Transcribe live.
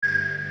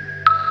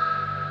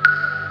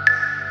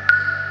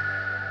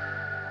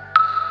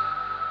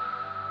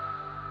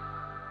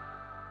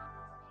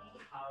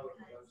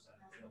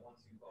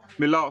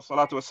بسم الله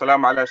والصلاة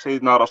والسلام على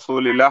سيدنا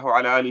رسول الله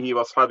وعلى آله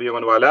وأصحابه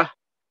ومن والاه.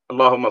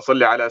 اللهم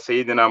صل على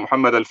سيدنا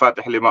محمد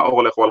الفاتح لما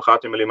أغلق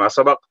والخاتم لما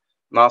سبق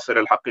ناصر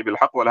الحق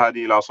بالحق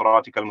والهادي إلى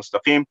صراطك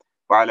المستقيم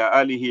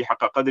وعلى آله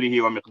حق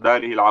قدره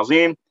ومقداره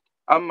العظيم.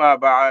 أما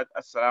بعد,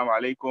 السلام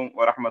عليكم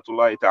ورحمة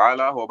الله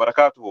تعالى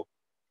وبركاته.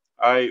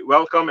 I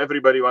welcome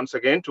everybody once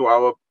again to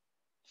our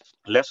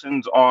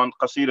lessons on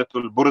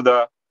Qasidatul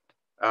Burda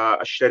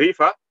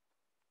al-Sharifa.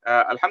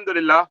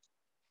 Alhamdulillah,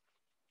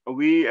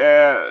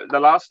 the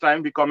last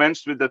time we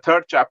commenced with the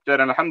third chapter,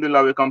 and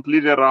alhamdulillah we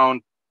completed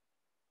around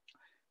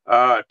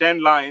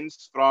 10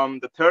 lines from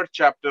the third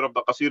chapter of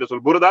the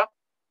Qasidatul Burda.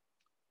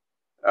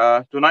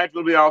 Tonight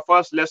will be our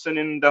first lesson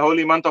in the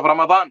holy month of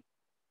Ramadan.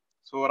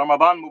 So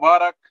Ramadan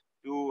Mubarak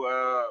to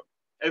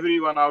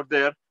everyone out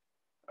there.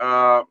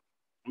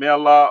 May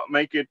Allah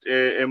make it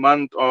a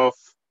month of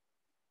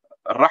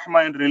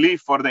rahmah and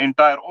relief for the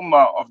entire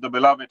ummah of the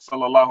beloved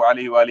sallallahu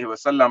alaihi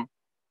wasallam.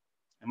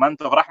 A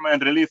month of rahmah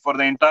and relief for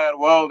the entire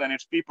world and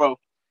its people.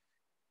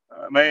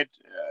 May it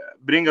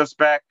bring us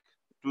back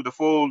to the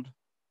fold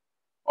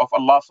of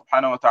Allah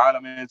subhanahu wa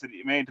ta'ala. May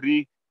it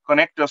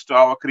reconnect us to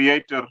our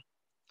Creator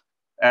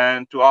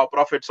and to our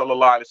Prophet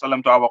sallallahu alaihi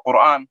wasallam, to our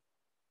Quran.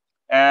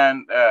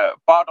 And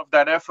part of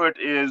that effort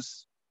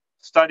is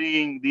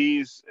studying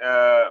these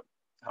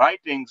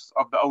writings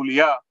of the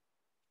awliya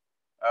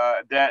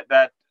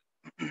that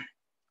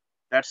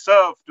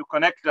serve to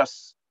connect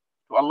us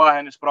to Allah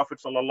and His Prophet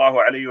sallallahu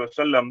alaihi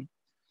wasallam.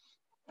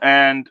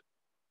 And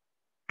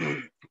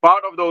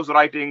part of those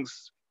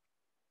writings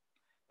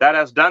that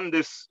has done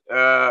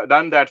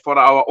that for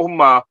our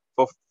ummah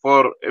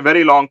for a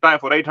very long time,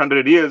 for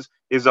 800 years,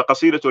 is the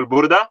Qasidatul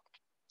Burda.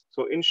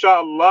 So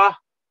inshallah,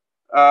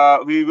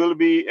 we will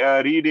be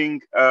we'll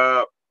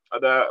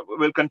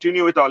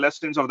continue with our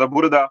lessons of the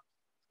Burda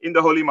in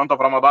the holy month of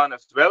Ramadan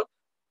as well.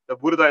 The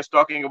Burda is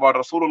talking about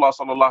Rasulullah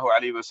sallallahu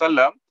alaihi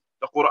wasallam.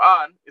 The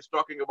Quran is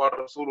talking about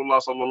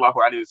Rasulullah sallallahu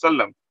alaihi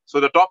wasallam.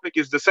 So the topic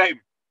is the same.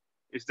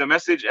 It's the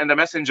message and the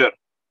messenger.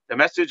 The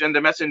message and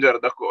the messenger.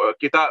 The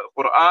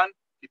Quran,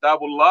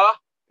 Kitabullah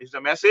is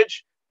the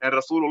message, and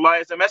Rasulullah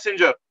is the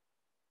messenger.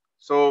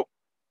 So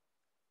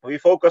we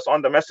focus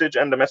on the message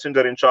and the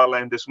messenger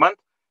inshallah in this month.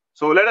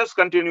 So let us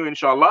continue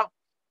inshallah.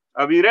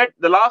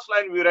 The last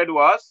line we read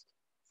was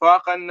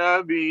فاق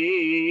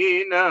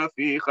النبيين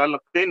في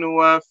خلق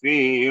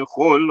وفي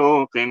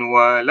خلق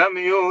ولم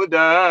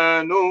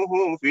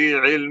يدانوه في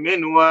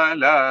علم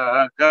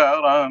ولا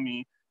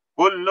كرم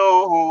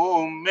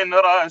كلهم من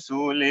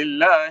رسول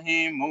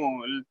الله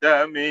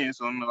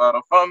ملتمس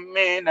غرفا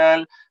من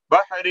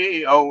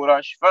البحر أو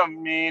رشفا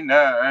من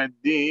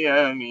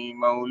الديم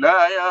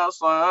مولاي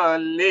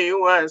صل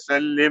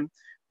وسلم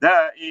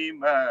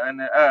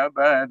دائما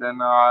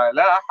أبدا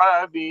على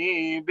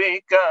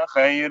حبيبك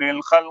خير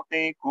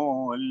الخلق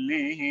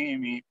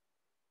كلهم.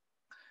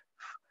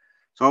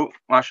 So,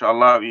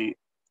 mashallah, we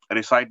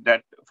recite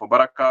that for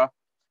barakah.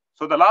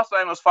 So the last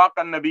line was فاق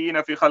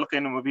النبيين في خلق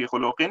وفي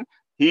خلق.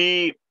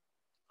 He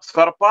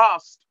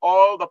surpassed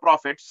all the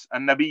prophets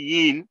and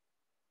nabiyyin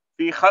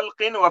في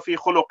خلق وفي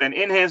خلق,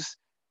 in his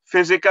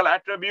physical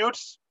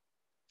attributes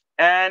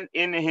and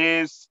in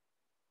his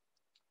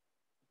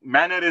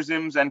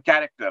mannerisms and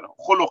character.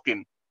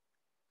 Khuluqin.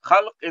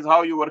 Khalq is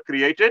how you were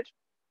created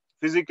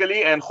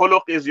physically, and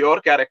khuluq is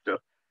your character.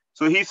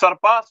 So he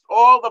surpassed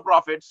all the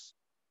prophets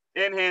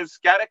in his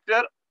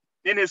character,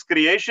 in his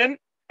creation,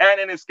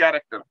 and in his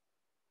character.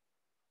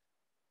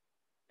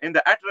 In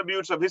the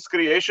attributes of his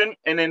creation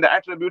and in the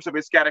attributes of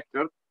his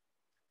character.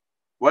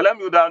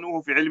 وَلَمْ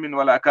يُدَانُوهُ فِي عِلْمٍ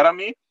وَلَا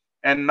كَرَمٍ,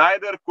 and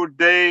neither could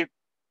they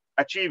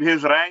achieve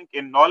his rank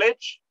in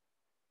knowledge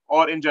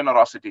or in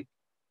generosity.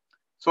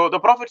 So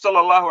the Prophet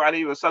sallallahu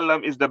alaihi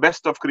wasallam is the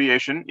best of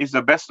creation, is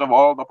the best of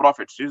all the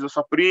prophets. He's the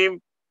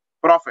supreme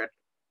prophet.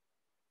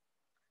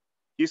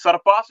 He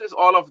surpasses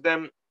all of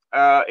them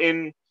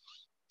in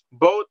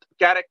both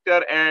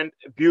character and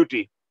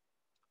beauty.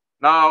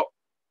 Now,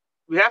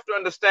 we have to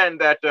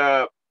understand that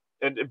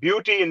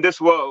beauty in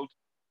this world,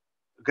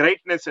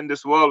 greatness in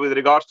this world with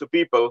regards to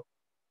people,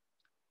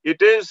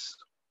 it is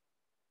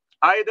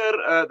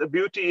either, the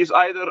beauty is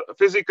either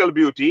physical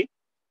beauty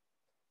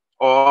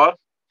or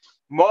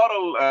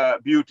moral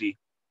beauty.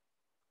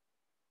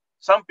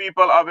 Some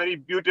people are very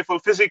beautiful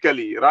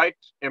physically, right?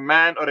 A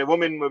man or a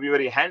woman may be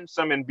very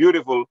handsome and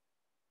beautiful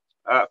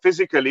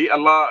physically.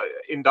 Allah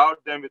endowed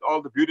them with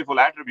all the beautiful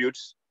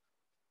attributes.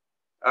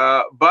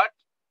 But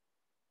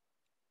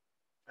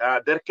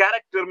their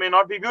character may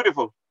not be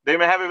beautiful. They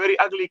may have a very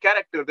ugly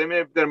character.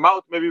 Their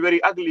mouth may be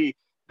very ugly.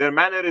 Their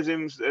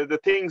mannerisms, the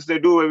things they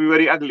do may be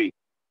very ugly.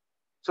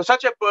 So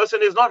such a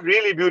person is not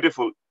really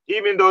beautiful,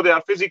 even though they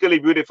are physically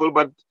beautiful,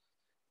 but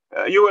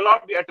you will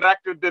not be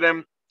attracted to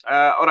them,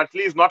 or at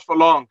least not for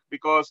long,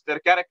 because their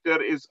character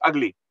is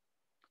ugly.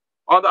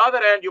 On the other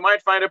hand, you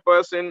might find a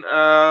person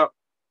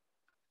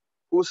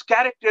whose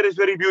character is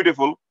very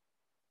beautiful,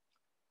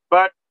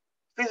 but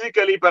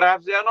physically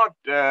perhaps they are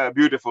not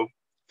beautiful.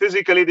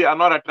 Physically they are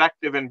not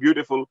attractive and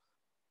beautiful.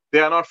 They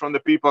are not from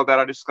the people that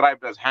are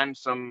described as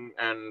handsome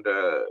and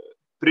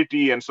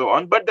pretty and so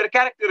on, but their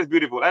character is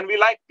beautiful, and we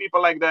like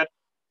people like that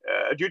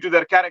due to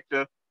their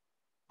character.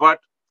 But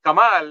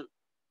kamal,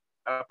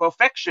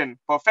 perfection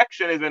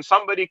is when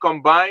somebody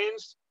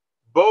combines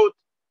both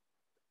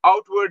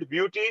outward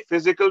beauty,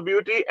 physical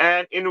beauty,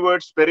 and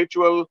inward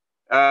spiritual,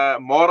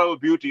 moral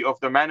beauty of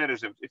the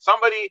mannerisms. If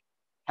somebody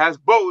has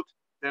both,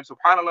 then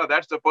subhanallah,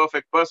 that's the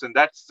perfect person.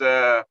 That's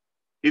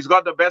he's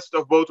got the best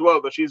of both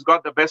worlds, or she's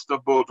got the best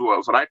of both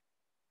worlds, right?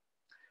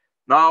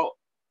 Now,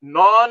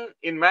 none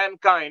in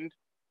mankind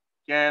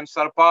can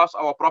surpass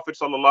our Prophet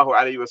sallallahu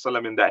alaihi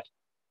wasallam in that.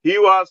 He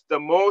was the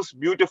most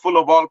beautiful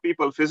of all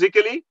people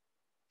physically,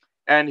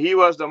 and he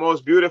was the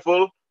most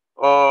beautiful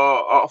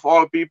of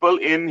all people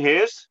in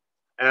his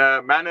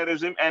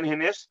mannerism and in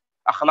his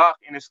akhlaq,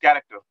 in his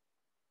character.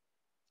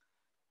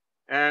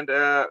 And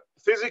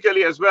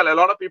physically as well, a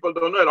lot of people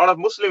don't know, a lot of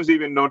Muslims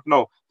even don't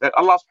know that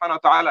Allah subhanahu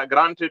wa ta'ala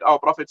granted our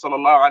Prophet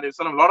sallallahu alaihi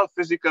wasallam a lot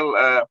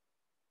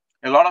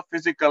of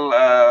physical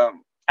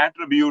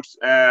attributes,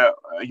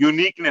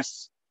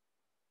 uniqueness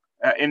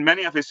in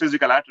many of his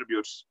physical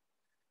attributes.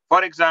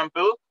 For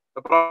example,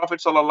 the Prophet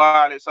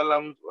sallallahu alaihi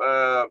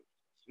wasallam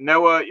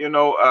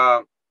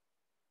never,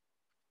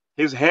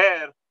 his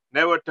hair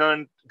never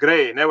turned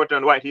gray, never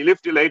turned white. He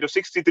lived till the age of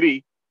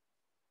 63,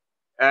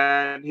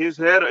 and his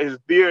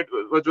beard,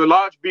 which was a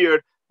large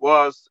beard,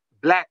 was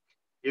black.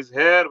 His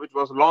hair, which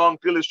was long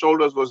till his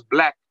shoulders, was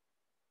black,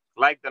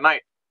 like the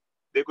night.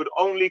 They could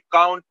only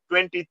count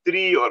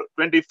 23 or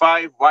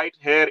 25 white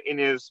hair in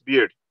his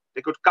beard.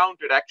 They could count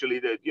it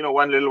actually.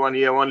 One little one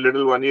here, one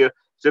little one here.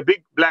 It's a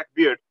big black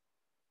beard.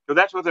 So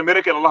that's what the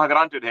miracle Allah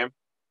granted him.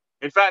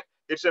 In fact,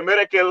 it's a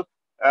miracle.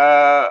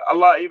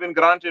 Allah even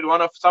granted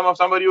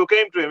somebody who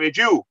came to him, a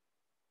Jew.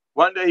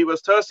 One day he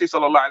was thirsty,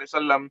 sallallahu alaihi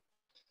wasallam,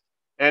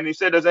 and he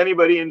said, "Does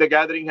anybody in the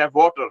gathering have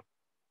water?"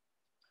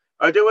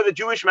 There was a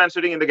Jewish man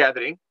sitting in the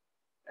gathering,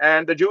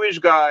 and the Jewish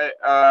guy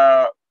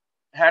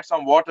had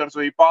some water, so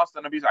he passed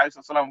the Nabi sallallahu alaihi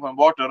wasallam some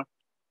water.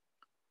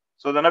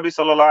 So the Nabi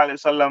sallallahu alaihi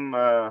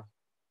wasallam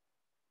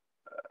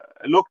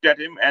looked at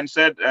him and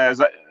said,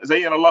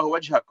 "Zayyan Allahu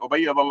wajhak,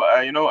 ubayyad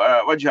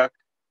Allah, wajhak."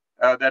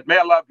 That may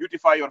Allah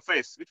beautify your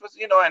face, which was,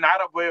 an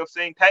Arab way of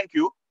saying thank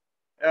you.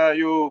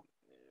 You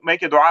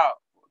make a dua.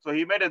 So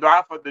he made a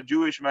dua for the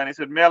Jewish man. He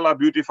said, "May Allah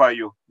beautify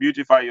you,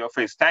 beautify your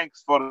face.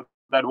 Thanks for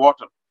that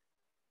water."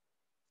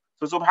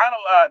 So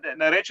subhanallah, the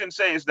narration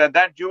says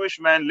that Jewish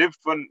man lived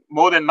for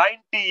more than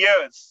 90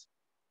 years.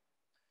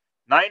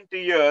 90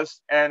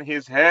 years, and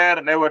his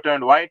hair never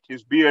turned white,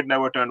 his beard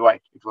never turned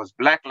white. It was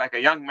black like a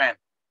young man.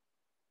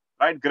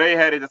 Right? Gray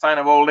hair is a sign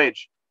of old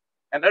age.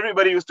 And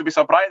everybody used to be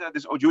surprised at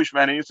this Jewish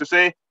man. He used to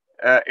say,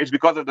 it's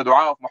because of the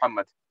dua of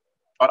Muhammad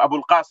or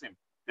Abul Qasim.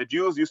 The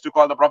Jews used to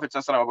call the Prophet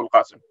ﷺ Abul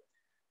Qasim.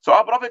 So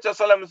our Prophet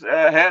ﷺ's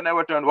hair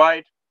never turned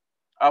white.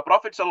 Our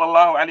Prophet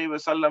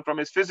ﷺ, from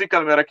his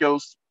physical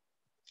miracles,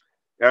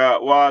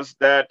 was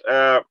that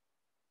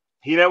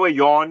he never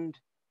yawned.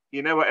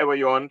 He never ever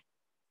yawned.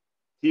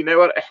 He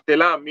never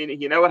ihtilam, meaning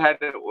he never had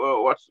a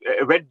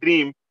wet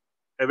dream.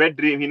 A wet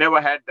dream. He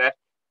never had that.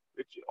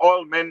 Which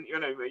all men,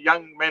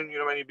 young men,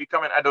 when you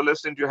become an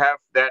adolescent, you have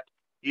that.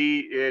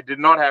 He did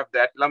not have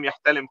that. Lam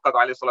yahtalim qad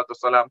alayhi salatu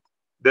wasalam.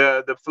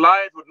 The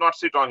flies would not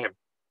sit on him.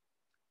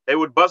 They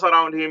would buzz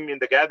around him in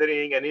the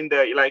gathering and in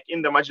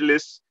the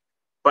majlis,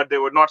 but they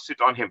would not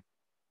sit on him.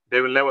 They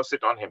will never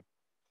sit on him.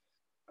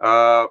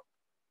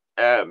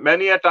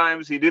 Many a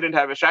times he didn't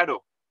have a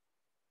shadow.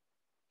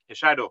 A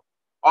shadow.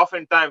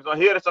 Oftentimes, now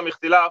here is some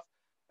ikhtilaf.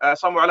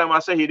 Some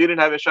ulama say he didn't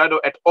have a shadow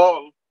at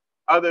all.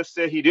 Others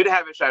say he did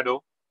have a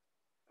shadow.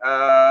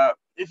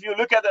 If you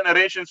look at the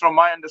narrations, from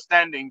my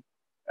understanding,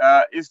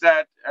 is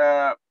that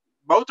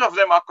both of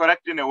them are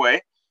correct in a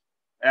way.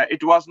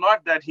 It was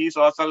not that he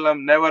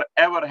sallallahu never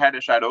ever had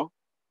a shadow.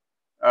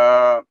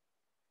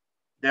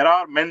 There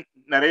are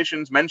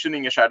narrations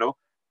mentioning a shadow,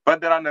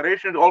 but there are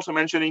narrations also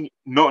mentioning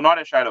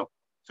not a shadow.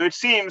 So it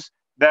seems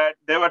that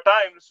there were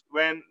times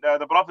when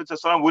the Prophet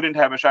sallallahu wouldn't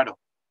have a shadow.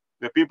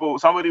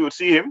 Somebody would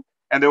see him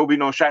and there would be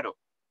no shadow.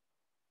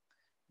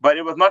 But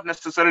it was not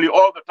necessarily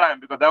all the time,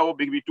 because that would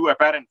be too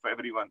apparent for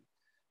everyone.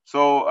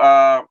 So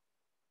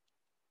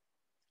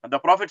the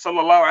Prophet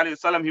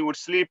ﷺ, he would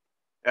sleep,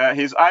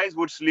 his eyes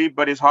would sleep,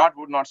 but his heart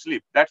would not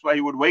sleep. That's why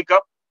he would wake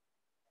up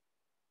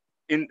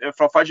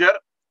for Fajr,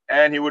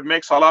 and he would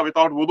make salah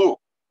without wudu.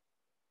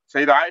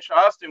 Sayyidah Aisha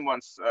asked him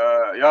once,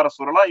 Ya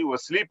Rasulullah, you were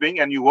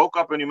sleeping and you woke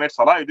up and you made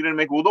salah, you didn't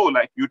make wudu,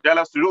 like you tell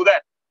us to do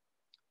that.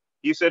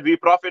 He said, we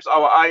prophets,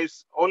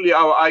 only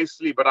our eyes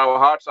sleep, but our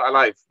hearts are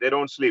alive. They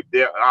don't sleep.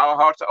 Our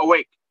hearts are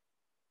awake.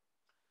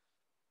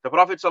 The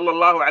Prophet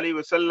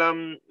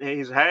ﷺ,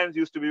 his hands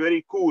used to be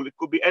very cool. It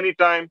could be any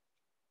time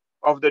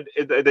of the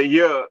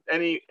year,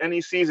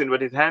 any season,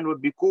 but his hand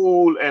would be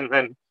cool,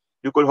 and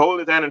you could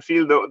hold his hand and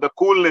feel the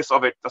coolness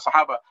of it. The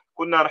Sahaba,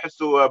 kunna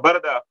nahissu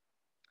barda,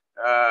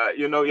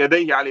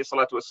 yadayhi alayhi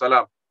salatu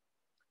wassalam.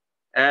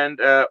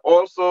 And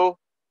also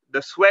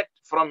the sweat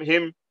from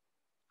him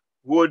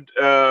was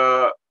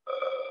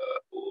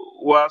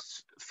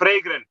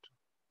fragrant,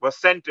 was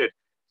scented.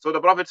 So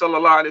the Prophet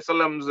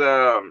ﷺ's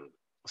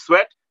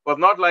sweat was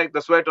not like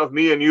the sweat of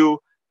me and you,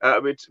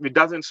 which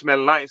doesn't smell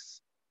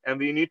nice, and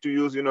we need to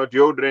use,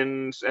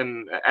 deodorants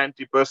and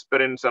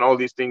antiperspirants and all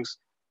these things.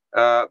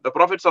 The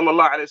Prophet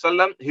sallallahu alaihi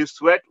wasallam, his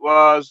sweat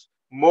was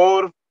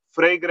more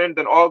fragrant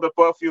than all the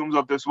perfumes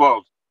of this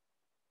world.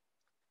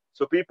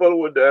 So people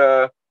would,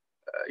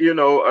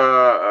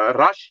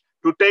 rush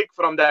to take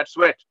from that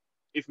sweat.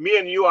 If me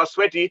and you are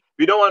sweaty,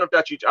 we don't want to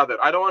touch each other.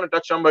 I don't want to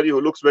touch somebody who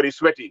looks very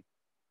sweaty.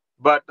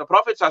 But the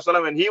Prophet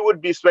ﷺ, when he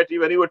would be sweaty,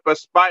 when he would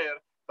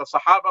perspire, the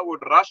Sahaba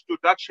would rush to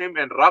touch him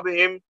and rub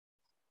him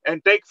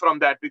and take from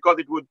that, because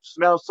it would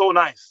smell so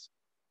nice,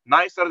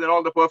 nicer than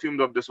all the perfumes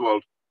of this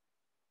world.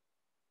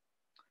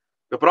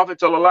 The Prophet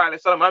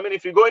ﷺ, I mean,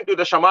 if you go into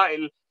the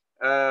Shama'il,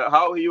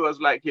 how he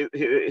was like,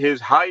 his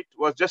height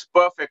was just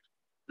perfect.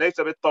 ليس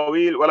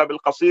بالطويل ولا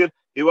بالقصير.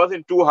 He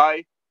wasn't too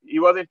high, he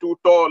wasn't too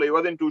tall, he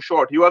wasn't too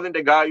short. He wasn't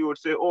a guy you would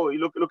say, oh,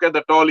 look at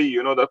the tallie,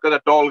 look at the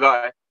tall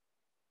guy.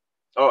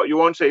 Oh, you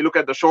won't say, look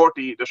at the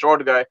shorty, the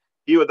short guy.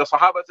 The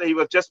Sahaba say he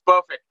was just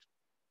perfect.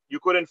 You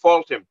couldn't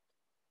fault him.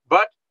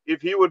 But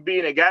if he would be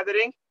in a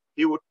gathering,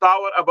 he would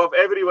tower above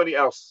everybody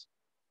else.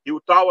 He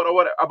would tower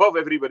above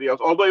everybody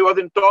else. Although he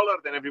wasn't taller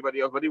than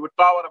everybody else, but he would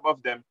tower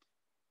above them.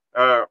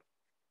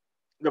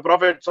 The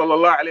Prophet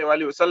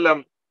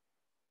ﷺ,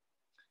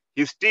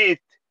 his teeth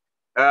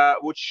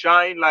would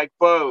shine like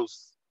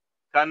pearls.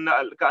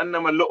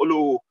 كأنما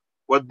اللؤلؤ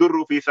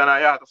والدر في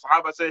ثناياه. The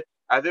Sahaba say,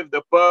 as if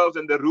the pearls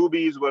and the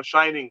rubies were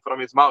shining from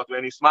his mouth.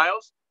 When he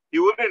smiles, he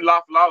wouldn't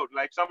laugh loud.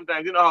 Like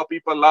sometimes, you know how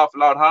people laugh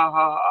loud, ha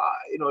ha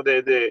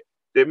ha.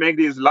 They make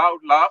these loud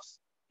laughs.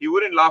 He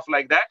wouldn't laugh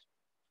like that,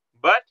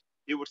 but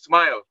he would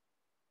smile.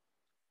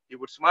 He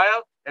would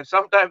smile, and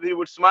sometimes he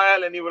would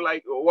smile and he would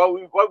like,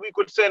 what we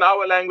could say in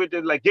our language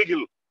is like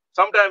giggle.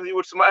 Sometimes he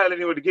would smile and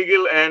he would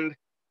giggle, and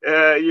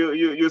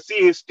you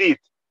see his teeth,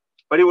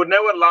 but he would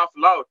never laugh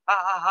loud. Ha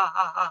ha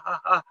ha ha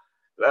ha ha.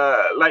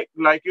 Like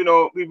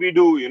we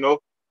do,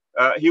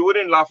 he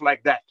wouldn't laugh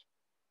like that,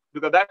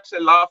 because that's a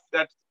laugh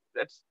that's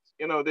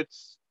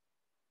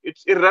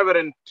it's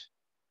irreverent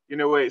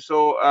in a way.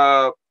 So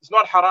it's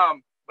not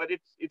haram, but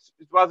it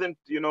wasn't,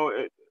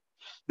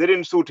 they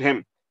didn't suit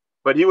him.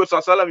 But he would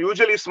sallallahu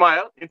usually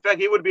smile. In fact,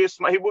 he would be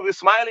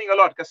smiling a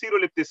lot.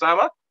 Kasirul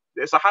ibtisama.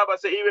 The Sahaba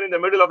say even in the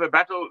middle of a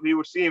battle, we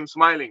would see him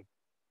smiling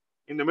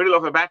in the middle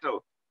of a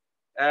battle.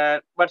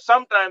 But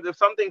sometimes if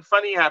something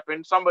funny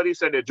happened, somebody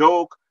said a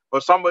joke,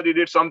 or somebody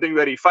did something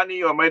very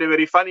funny or made a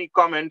very funny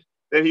comment,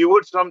 then he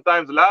would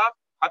sometimes laugh.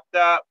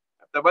 Hatta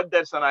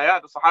tabaddal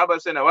sanayat. The Sahaba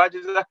say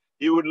nawajizah.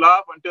 He would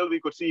laugh until we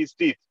could see his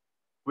teeth,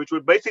 which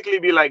would basically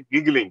be like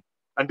giggling,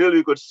 until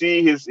we could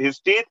see his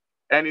teeth,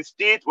 and his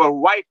teeth were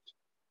white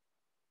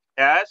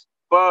as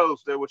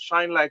pearls. They would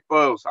shine like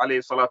pearls,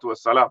 alayhi salatu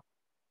wassalam.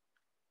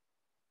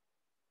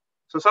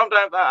 So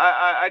sometimes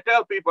I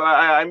tell people,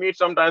 I meet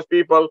sometimes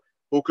people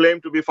who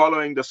claim to be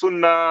following the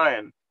sunnah,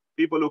 and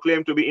people who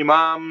claim to be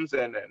imams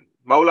and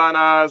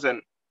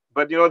maulanas,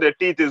 but their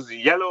teeth is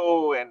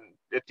yellow and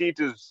their teeth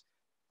is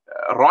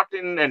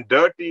rotten and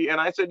dirty. And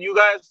I said, you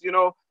guys,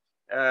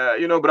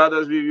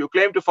 brothers, you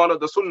claim to follow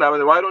the sunnah,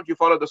 but why don't you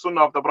follow the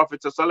sunnah of the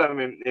Prophet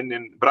ﷺ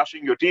in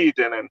brushing your teeth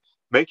and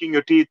making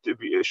your teeth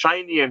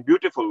shiny and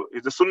beautiful?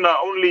 Is the sunnah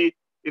only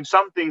in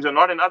some things and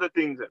not in other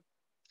things?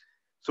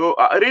 So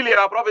really,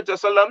 our Prophet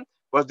ﷺ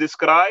was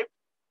described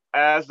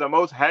as the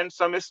most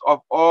handsomest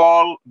of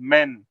all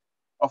men,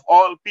 of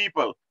all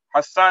people.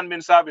 Hassan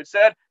bin Sabit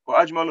said,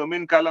 وَأَجْمَلُ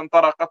مِنْكَ لَمْ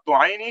تَرَ قَطُّ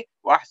عَيْنِي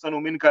وَأَحْسَنُ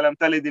مِنْكَ لَمْ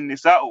تَلِدِ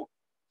النِّسَاءُ.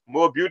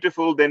 More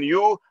beautiful than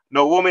you,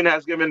 no woman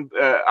has given,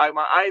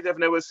 my eyes have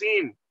never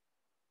seen.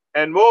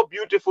 And more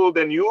beautiful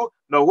than you,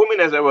 no woman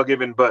has ever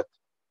given birth.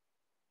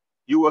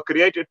 You were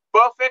created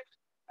perfect,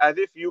 as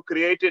if you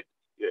created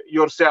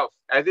yourself,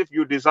 as if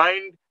you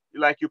designed,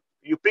 like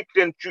you picked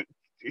and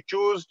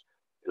chose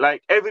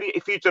like every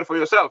feature for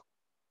yourself.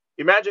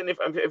 Imagine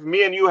if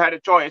me and you had a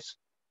choice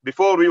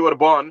before we were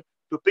born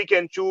to pick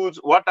and choose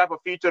what type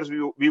of features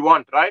we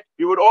want, right?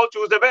 We would all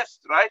choose the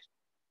best, right?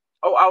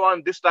 Oh, I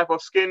want this type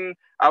of skin,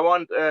 I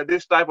want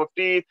this type of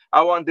teeth,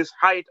 I want this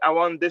height, I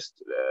want this,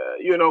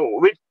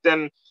 width,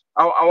 and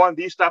I want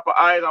these type of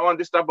eyes, I want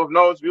this type of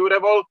nose. We would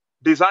have all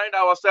designed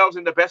ourselves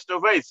in the best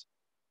of ways.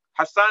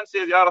 Hassan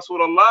says, Ya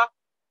Rasulullah,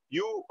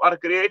 you are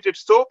created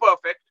so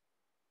perfect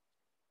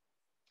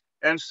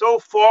and so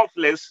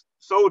faultless,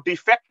 so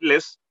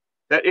defectless,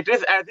 that it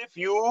is as if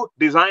you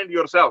designed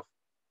yourself.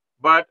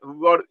 But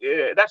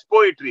that's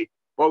poetry.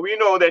 But we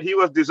know that he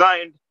was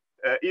designed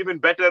even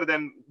better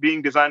than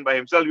being designed by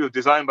himself. He was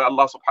designed by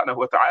Allah subhanahu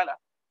wa ta'ala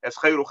as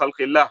khayru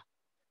khalqillah.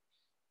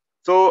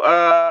 So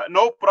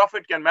no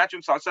prophet can match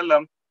him, sallallahu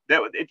alaihi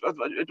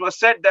wasallam. It was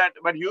said that,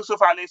 but Yusuf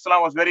alayhi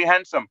salam was very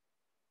handsome.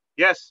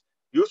 Yes,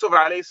 Yusuf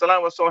alayhi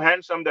salam was so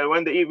handsome that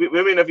when the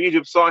women of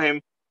Egypt saw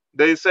him,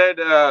 they said,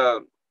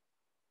 Ma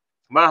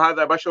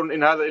hadha basharun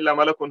in hadha illa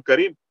malakun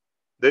kareem.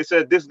 They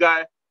said, this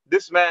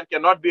man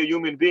cannot be a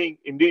human being.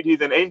 Indeed, he's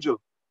an angel.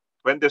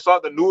 When they saw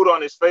the nur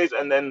on his face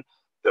and then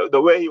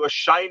the way he was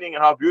shining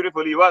and how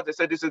beautiful he was, they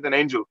said, this is an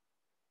angel.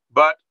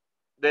 But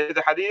there is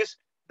a hadith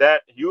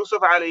that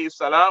Yusuf alayhi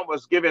salam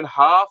was given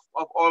half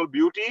of all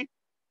beauty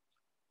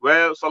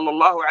where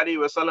Sallallahu Alaihi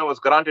Wasallam was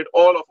granted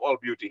all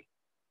beauty.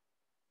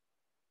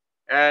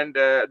 And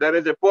there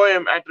is a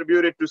poem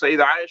attributed to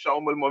Sayyidah Aisha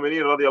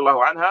al-Mu'mineen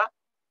radiallahu anha,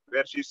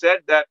 where she said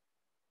that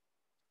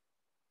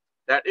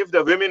if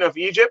the women of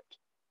Egypt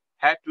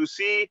had to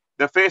see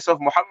the face of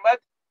Muhammad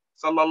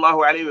Sallallahu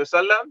Alaihi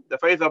Wasallam, the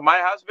face of my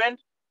husband,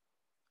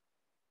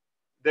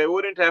 they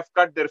wouldn't have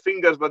cut their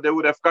fingers, but they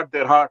would have cut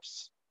their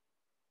hearts.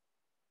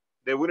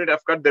 They wouldn't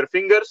have cut their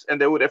fingers,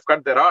 and they would have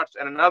cut their hearts.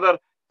 And another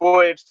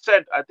poet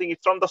said, I think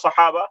it's from the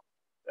Sahaba,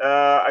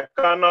 I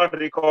cannot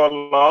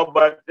recall now,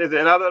 but there's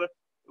another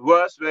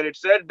verse where it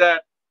said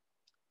that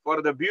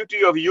for the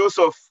beauty of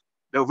Yusuf,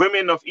 the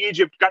women of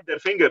Egypt cut their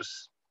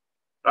fingers.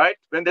 Right?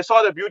 When they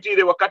saw the beauty,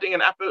 they were cutting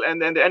an apple,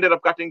 and then they ended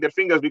up cutting their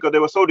fingers because they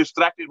were so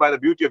distracted by the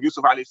beauty of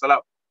Yusuf alayhi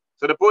salam.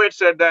 So the poet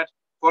said that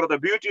for the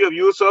beauty of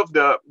Yusuf,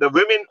 the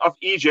women of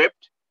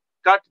Egypt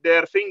cut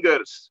their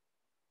fingers.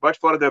 But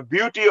for the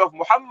beauty of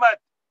Muhammad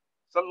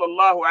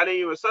sallallahu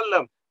alayhi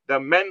wasallam, the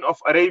men of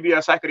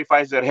Arabia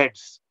sacrificed their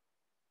heads.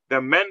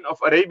 The men of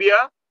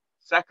Arabia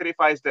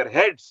sacrificed their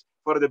heads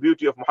for the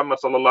beauty of Muhammad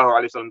sallallahu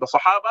alayhi wasallam. The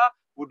Sahaba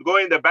would go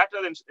in the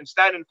battle and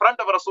stand in front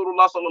of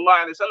Rasulullah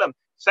sallallahu alayhi wasallam,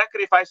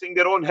 sacrificing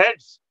their own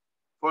heads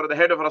for the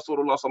head of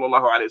Rasulullah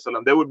sallallahu alayhi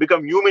wasallam. They would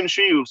become human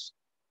shields.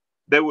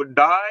 They would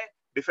die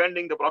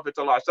defending the Prophet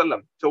sallallahu alayhi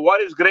wasallam. So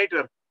what is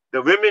greater?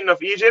 The women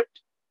of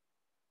Egypt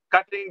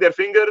cutting their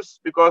fingers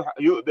because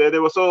they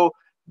were so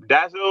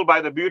dazzled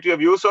by the beauty of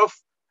Yusuf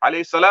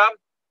alayhi salam,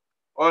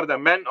 or the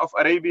men of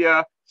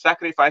Arabia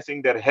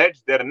sacrificing their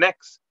heads, their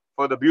necks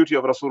for the beauty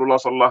of Rasulullah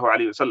sallallahu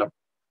alayhi wasallam.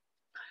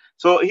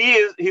 So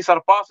he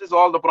surpasses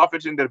all the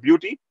prophets in their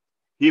beauty.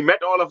 He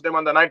met all of them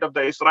on the night of the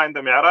Isra and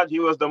the Mi'raj. He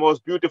was the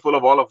most beautiful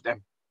of all of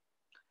them.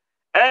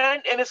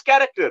 And in his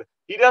character,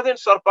 he doesn't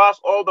surpass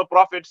all the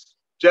prophets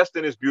just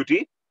in his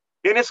beauty.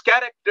 In his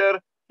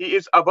character, he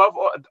is above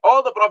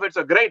all the prophets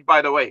are great,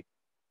 by the way.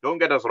 Don't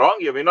get us wrong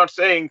here. We're not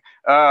saying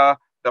the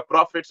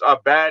prophets are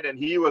bad and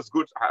he was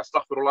good.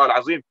 Astaghfirullah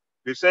al-Azim.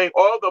 We're saying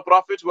all the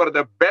prophets were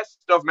the best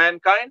of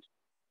mankind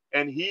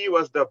and he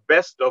was the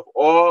best of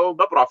all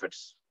the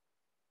prophets.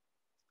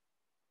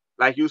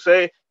 Like you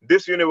say,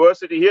 this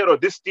university here or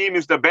this team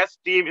is the best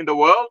team in the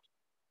world.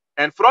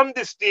 And from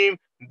this team,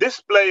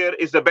 this player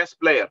is the best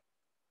player.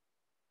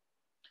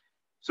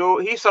 So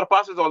he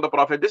surpasses all the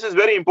prophets. This is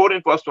very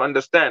important for us to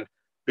understand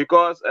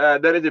because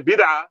there is a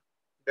bid'ah.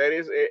 There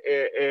is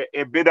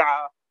a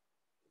bid'ah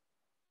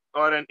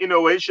or an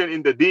innovation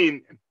in the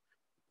deen,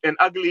 an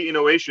ugly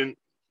innovation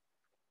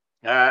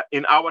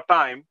in our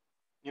times,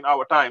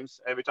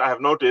 which I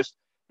have noticed,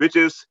 which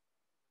is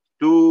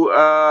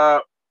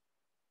to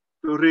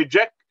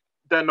reject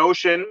the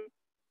notion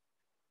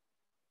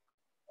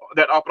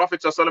that our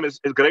Prophet ﷺ is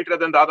greater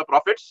than the other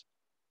prophets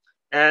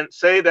and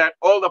say that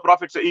all the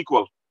prophets are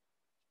equal.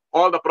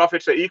 All the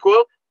prophets are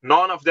equal.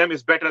 None of them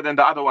is better than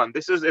the other one.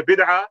 This is a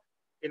bid'ah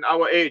in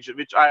our age,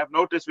 which I have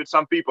noticed with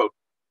some people.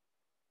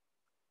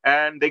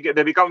 And they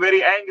become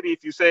very angry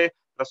if you say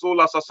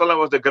Rasulullah ﷺ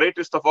was the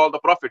greatest of all the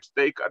prophets.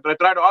 They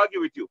try to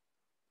argue with you.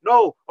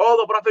 No, all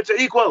the prophets are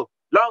equal.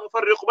 لا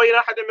نفرق بين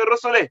أحد من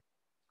رسله.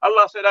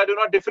 Allah said, I do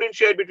not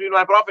differentiate between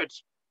my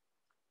prophets.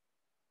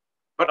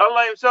 But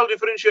Allah himself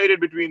differentiated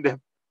between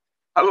them.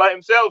 Allah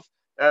himself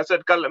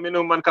said,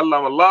 مِنْهُمْ مَنْ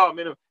كَلَّمَ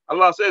اللَّهُ.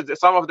 Allah says that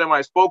some of them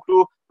I spoke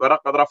to, وَلَقَدْ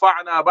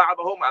رَفَعْنَا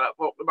بَعْضَهُمْ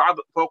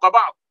فَوْقَ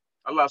بَعْضٍ.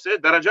 Allah says,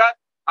 darajat,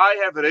 I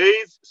have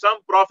raised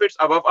some prophets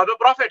above other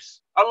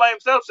prophets. Allah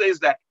himself says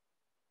that.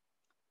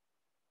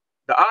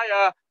 The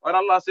ayah, when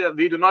Allah says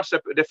we do not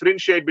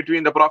differentiate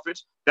between the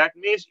prophets, that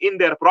means in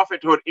their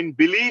prophethood, in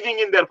believing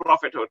in their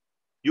prophethood.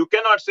 You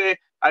cannot say,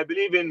 I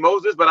believe in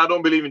Moses, but I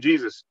don't believe in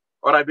Jesus.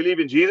 Or I believe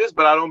in Jesus,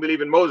 but I don't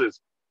believe in Moses.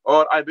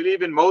 Or I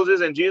believe in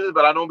Moses and Jesus,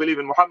 but I don't believe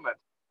in Muhammad.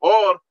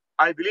 Or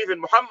I believe in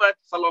Muhammad,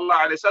 sallallahu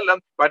alaihi wasallam,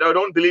 but I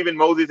don't believe in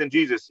Moses and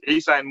Jesus,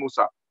 Isa and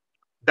Musa.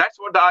 That's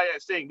what the ayah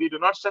is saying. We do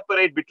not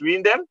separate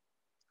between them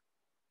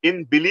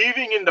in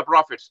believing in the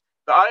prophets.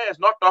 The ayah is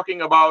not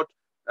talking about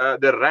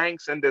their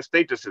ranks and their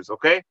statuses,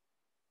 okay?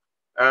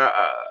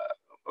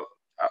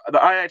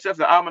 The ayah itself,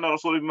 the آمَنَ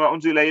رَسُولُ بِمَا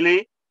أُنزِلَ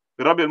إِلَيْهِ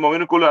رَبِّ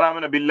الْمُؤْمِنِينَ كُلٌّ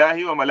آمَنَ بِاللَّهِ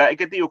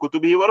وَمَلَائِكَتِهِ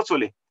وَكُتُبِهِ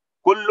وَرُسُلِهِ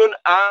كُلٌّ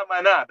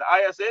آمَنَ. The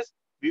ayah says,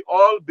 we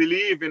all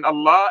believe in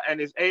Allah and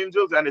His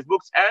angels and His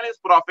books and His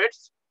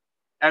prophets,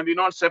 and we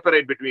don't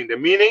separate between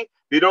them. Meaning,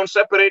 we don't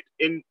separate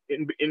in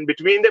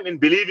between them in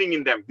believing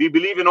in them. We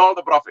believe in all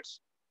the prophets.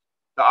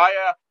 The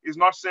ayah is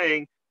not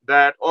saying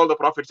that all the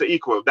prophets are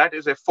equal. That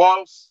is a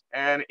false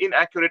and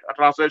inaccurate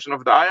translation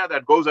of the ayah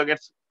that goes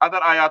against other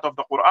ayat of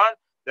the Quran,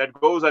 that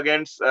goes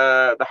against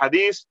the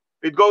hadith.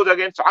 It goes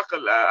against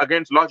aql,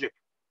 against logic.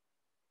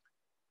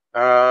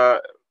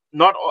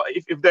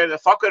 If there's a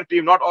soccer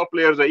team, not all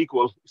players are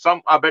equal.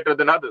 Some are better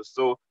than others.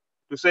 So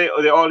to say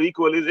they're all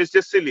equal is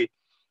just silly.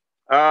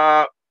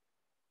 وَلَمْ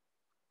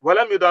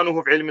يُدَانُهُ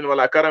فِي عِلْمٍ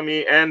وَلَا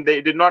كَرَمٍ, and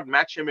they did not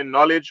match him in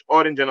knowledge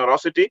or in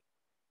generosity.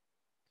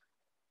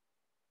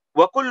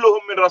 وَكُلُّهُمْ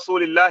مِنْ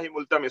رَسُولِ اللَّهِ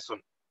مُلْتَمِسٌ.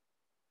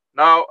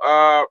 Now,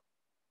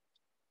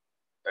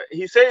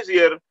 he says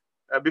here,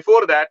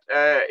 before that,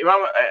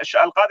 Imam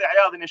Al-Qadi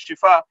Iyad in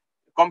Shifa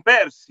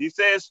compares. He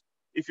says,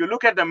 if you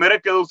look at the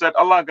miracles that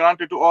Allah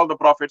granted to all the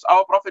prophets,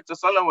 our Prophet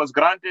ﷺ was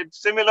granted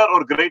similar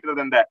or greater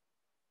than that.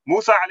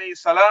 Musa alayhi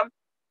salam,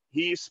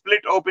 he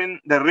split open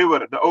the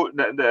river,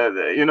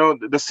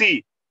 the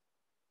sea,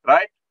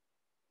 right?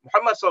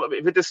 Muhammad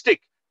with a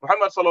stick.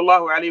 Muhammad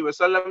sallallahu alayhi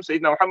wasallam,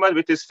 Sayyidina Muhammad,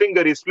 with his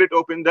finger, he split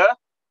open the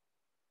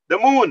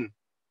moon.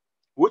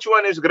 Which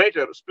one is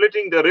greater,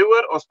 splitting the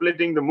river or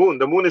splitting the moon?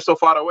 The moon is so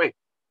far away.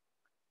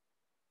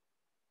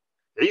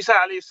 Isa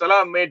alayhi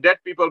salam made dead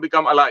people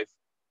become alive,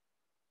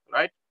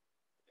 right?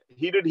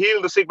 He did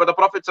heal the sick, but the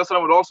Prophet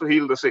ﷺ would also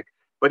heal the sick.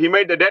 But he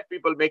made the dead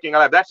people making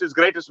alive. That's his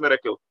greatest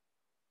miracle.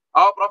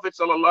 Our Prophet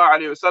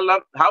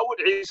ﷺ, how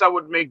would Isa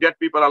would make dead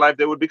people alive?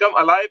 They would become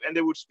alive and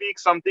they would speak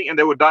something and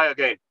they would die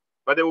again.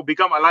 But they would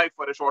become alive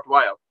for a short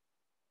while.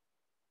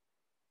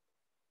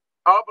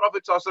 Our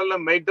Prophet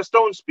ﷺ made the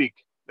stones speak.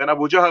 Then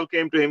Abu Jahl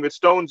came to him with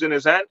stones in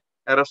his hand,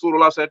 and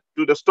Rasulullah said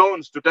to the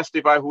stones to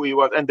testify who he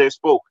was, and they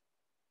spoke.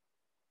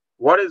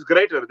 What is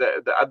greater?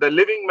 The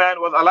living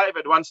man was alive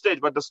at one stage,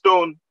 but the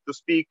stone to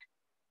speak.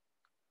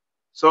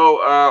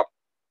 So,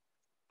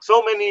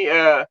 so many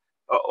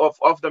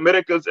of the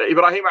miracles.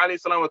 Ibrahim alayhi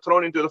salam was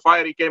thrown into the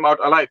fire, he came out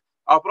alive.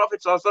 Our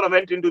Prophet ﷺ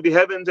went into the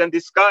heavens and the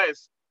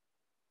skies,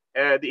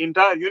 the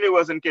entire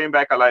universe, and came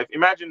back alive.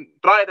 Imagine,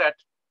 try that.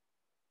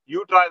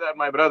 You try that,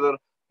 my brother.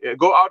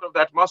 Go out of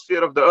the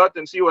atmosphere of the earth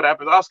and see what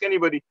happens. Ask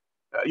anybody.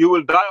 You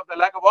will die of the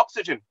lack of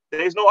oxygen.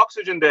 There is no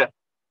oxygen there.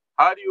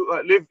 How do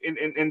you live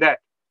in that?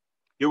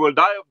 You will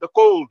die of the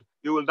cold.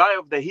 You will die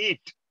of the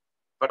heat.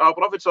 But our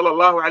Prophet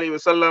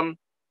ﷺ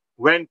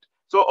went.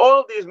 So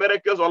all these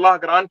miracles Allah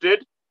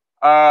granted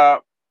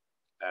to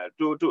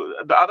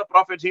the other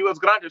prophets. He was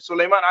granted.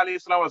 Sulaiman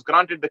alayhi salam was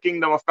granted the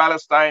kingdom of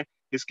Palestine.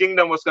 His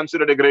kingdom was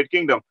considered a great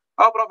kingdom.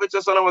 Our Prophet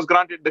ﷺ was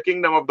granted the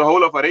kingdom of the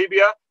whole of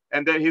Arabia.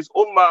 And then his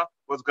ummah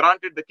was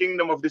granted the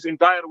kingdom of this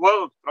entire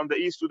world from the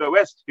east to the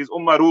west. His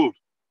ummah ruled.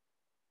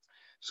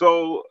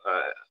 So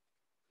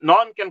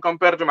none can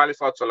compare to alayhi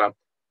salatu salam.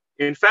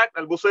 In fact,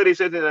 Al-Busayri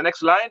says in the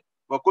next line,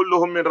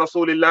 وَكُلُّهُم مِّن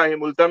رَسُولِ اللَّهِ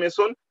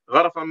مُلْتَمِسٌ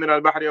غَرَفًا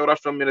مِّنَ الْبَحْرِ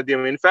وَرَشْفًا مِّنَ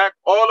الدِّيمِ. In fact,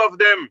 all of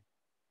them,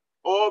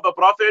 all the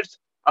prophets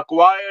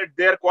acquired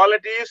their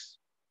qualities,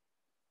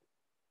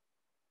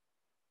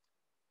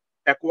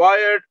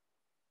 acquired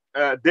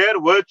their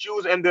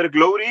virtues and their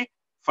glory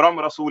from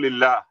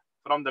Rasulullah,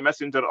 from the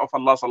Messenger of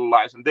Allah sallallahu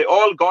alaihi wasallam. They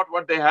all got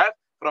what they have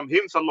from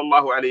him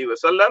sallallahu alaihi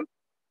wasallam.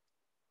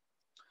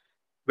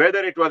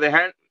 Whether it was a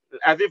hand,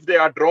 as if they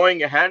are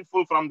drawing a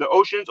handful from the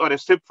oceans or a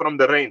sip from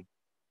the rain.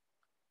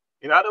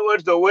 In other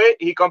words, the way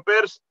he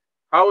compares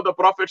how the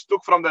prophets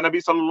took from the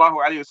Nabi sallallahu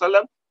alaihi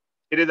wasallam,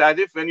 it is as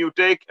if when you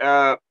take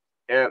a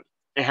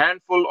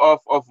handful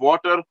of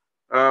water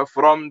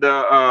from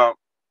the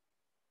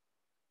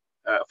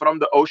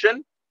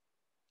ocean.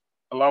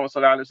 Allahumma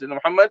salli ala Sayyidina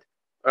Muhammad.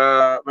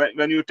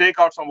 When you take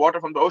out some water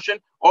from the ocean,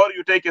 or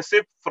you take a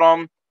sip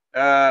from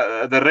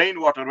the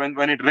rainwater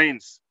when it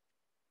rains.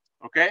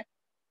 Okay.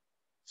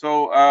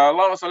 So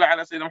Allahumma salli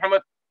ala Sayyidina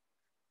Muhammad.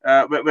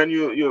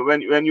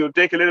 When you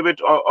take a little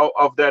bit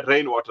of that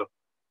rainwater.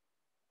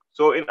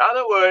 So in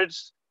other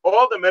words,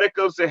 all the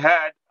miracles they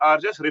had are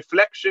just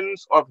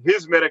reflections of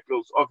his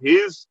miracles, of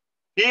his.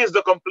 He is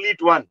the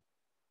complete one.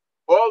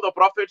 All the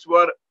prophets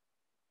were,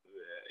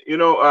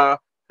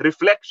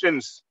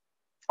 reflections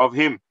of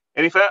him.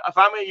 And if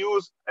I may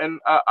use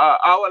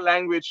our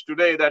language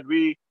today that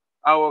we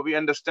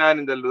understand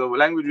in the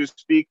language we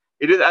speak,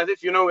 it is as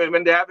if,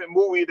 when they have a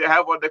movie, they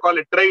have what they call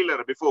a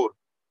trailer before,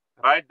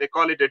 right? They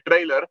call it a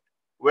trailer,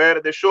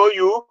 where they show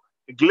you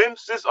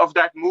glimpses of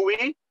that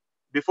movie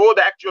before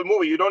the actual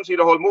movie. You don't see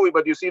the whole movie,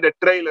 but you see the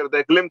trailer,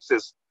 the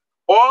glimpses.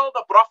 All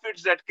the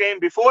prophets that came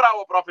before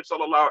our Prophet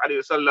sallallahu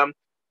alaihi wasallam,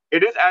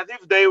 it is as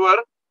if they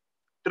were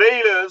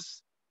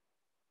trailers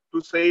to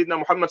Sayyidina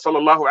Muhammad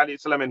sallallahu alaihi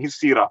wasallam and his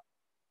seerah.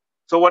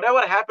 So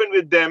whatever happened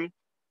with them,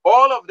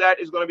 all of that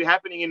is going to be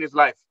happening in his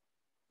life.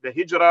 The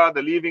hijrah,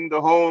 the leaving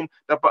the home,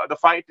 the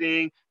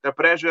fighting, the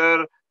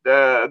pressure,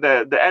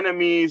 the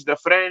enemies, the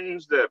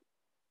friends,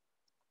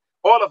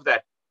 all of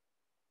that.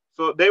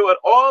 So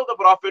all the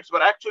prophets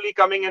were actually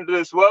coming into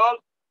this world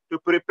to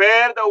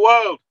prepare the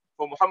world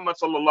for Muhammad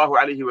sallallahu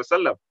alaihi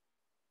wasallam.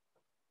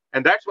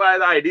 And that's why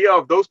the idea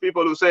of those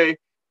people who say,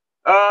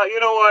 you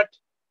know what?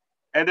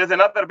 And there's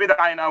another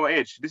bid'ah in our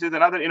age. This is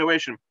another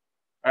innovation.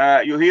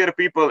 You hear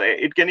people,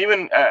 it can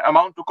even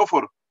amount to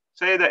kufr,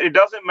 say that it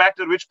doesn't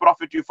matter which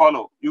prophet you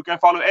follow. You can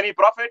follow any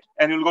prophet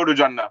and you'll go to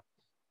Jannah.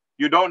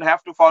 You don't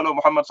have to follow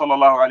Muhammad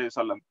sallallahu alaihi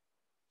wasallam.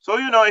 So,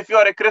 if you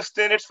are a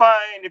Christian, it's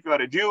fine. If you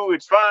are a Jew,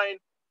 it's fine.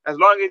 As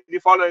long as you're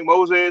following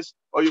Moses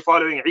or you're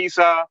following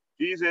Isa,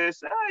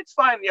 Jesus, it's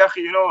fine. They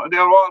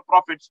are all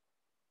prophets.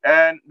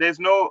 And there's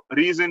no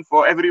reason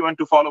for everyone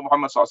to follow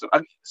Muhammad sallallahu alaihi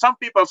wasallam. Some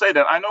people say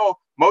that. I know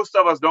most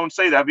of us don't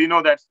say that. We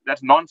know that's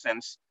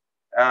nonsense.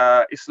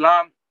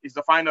 Islam is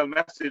the final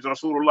message.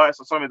 Rasulullah is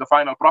the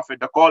final prophet.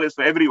 The call is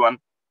for everyone.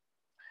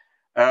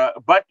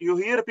 But you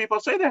hear people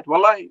say that.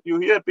 Wallahi, you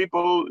hear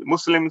people,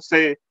 Muslims,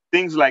 say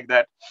things like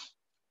that.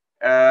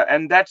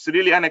 and that's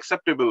really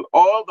unacceptable.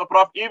 All the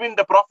even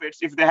the prophets,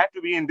 if they had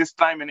to be in this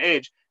time and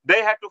age,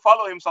 they had to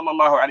follow him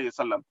sallallahu alaihi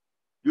wasallam.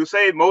 You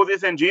say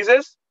Moses and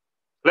Jesus?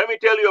 Let me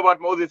tell you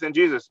about Moses and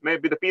Jesus.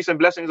 Maybe the peace and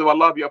blessings of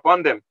Allah be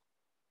upon them.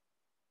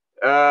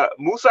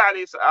 Musa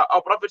alayhi,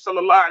 our Prophet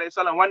sallallahu alaihi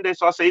wasallam, one day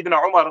saw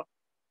Sayyidina Umar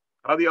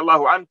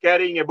radiallahu anh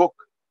carrying a book.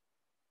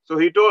 So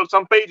he told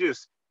some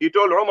pages. He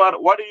told Umar,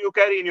 "What do you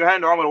carry in your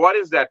hand, Umar? What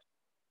is that?"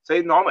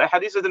 Sayyidina Umar,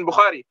 hadith is in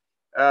Bukhari.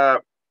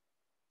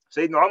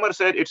 Sayyidina Umar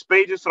said, "It's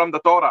pages from the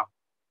Torah."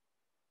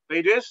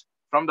 Pages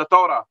from the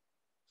Torah.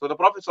 So the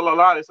Prophet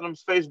sallallahu alaihi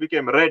wasallam's face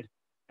became red,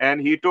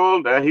 and he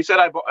told, he said,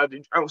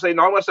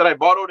 Sayyidina Umar said, "I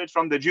borrowed it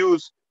from the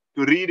Jews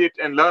to read it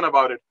and learn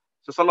about it."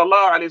 So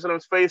sallallahu alaihi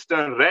wasallam's face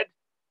turned red.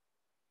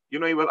 You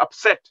know, he was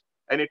upset,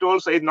 and he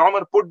told Sayyidina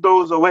Umar, "Put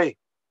those away."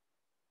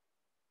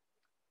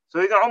 So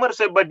Sayyidina Umar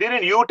said, "But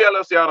didn't you tell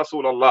us, Ya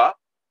Rasulullah,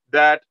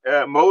 that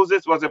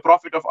Moses was a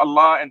prophet of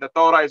Allah and the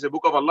Torah is a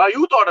book of Allah?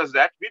 You taught us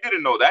that. We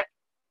didn't know that.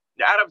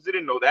 The Arabs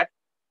didn't know that."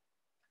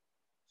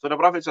 So the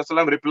Prophet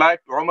ﷺ replied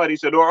to Umar, he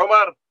said, "Oh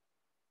Umar,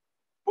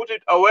 put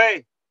it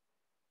away,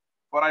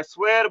 for I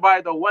swear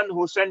by the one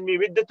who sent me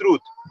with the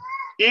truth,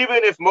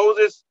 even if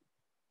Moses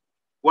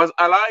was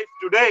alive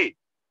today,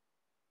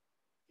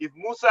 if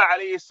Musa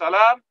alayhi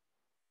salam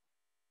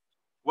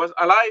was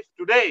alive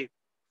today,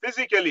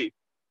 physically,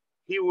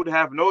 he would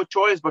have no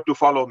choice but to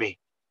follow me.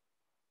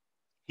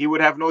 He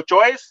would have no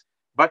choice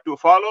but to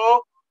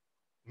follow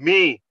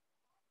me."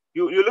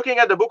 You're looking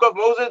at the book of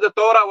Moses, the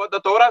Torah, what the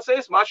Torah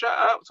says,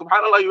 mashallah,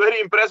 subhanallah, you're very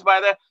impressed by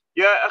that.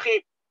 Yeah,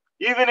 akhi,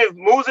 even if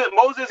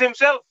Moses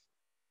himself,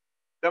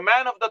 the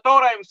man of the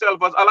Torah himself,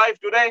 was alive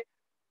today,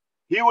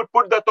 he would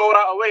put the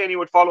Torah away and he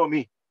would follow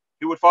me.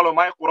 He would follow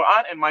my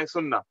Quran and my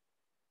Sunnah.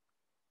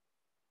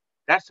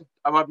 That's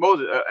about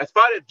Moses. As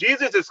far as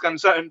Jesus is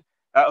concerned,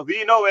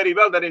 we know very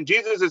well that in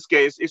Jesus'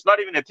 case, it's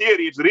not even a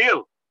theory, it's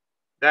real.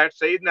 That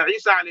Sayyidina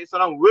Isa alayhi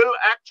salam will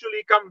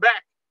actually come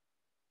back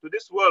to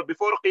this world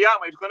before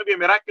Qiyamah. It's going to be a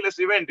miraculous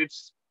event.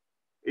 It's,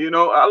 you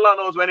know, Allah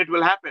knows when it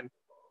will happen.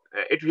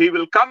 He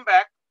will come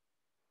back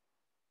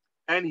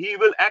and he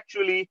will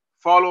actually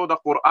follow the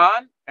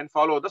Quran and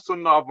follow the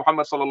Sunnah of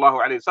Muhammad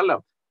sallallahu alaihi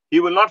wasallam. He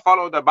will not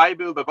follow the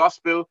Bible, the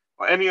Gospel,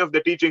 or any of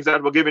the teachings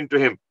that were given to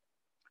him.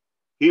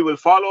 He will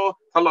follow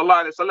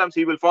sallallahu alaihi wasallam.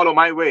 He will follow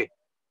my way.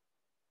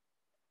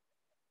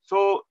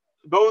 So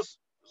those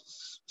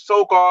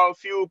so-called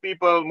few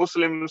people,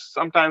 Muslims,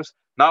 sometimes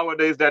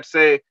nowadays that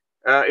say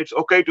it's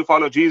okay to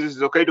follow Jesus,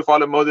 it's okay to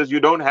follow Moses, you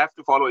don't have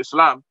to follow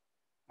Islam,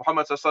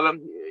 Muhammad sallallahu alaihi wasallam,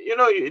 you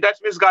know,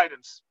 that's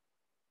misguidance.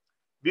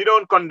 We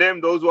don't condemn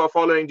those who are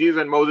following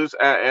Jesus and Moses.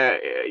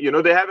 You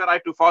know, they have a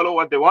right to follow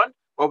what they want,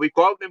 but we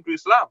call them to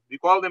Islam. We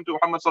call them to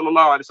Muhammad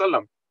sallallahu alaihi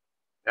wasallam,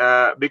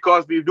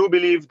 because we do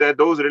believe that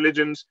those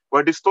religions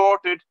were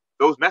distorted,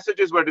 those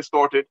messages were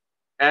distorted,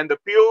 and the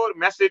pure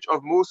message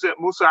of Musa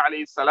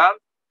alayhi salam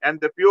and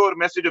the pure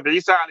message of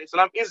Isa alayhi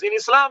salam is in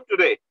Islam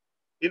today.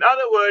 In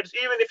other words,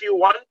 even if you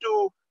want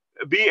to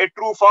be a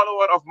true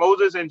follower of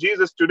Moses and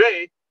Jesus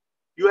today,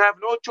 you have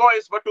no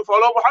choice but to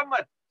follow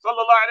Muhammad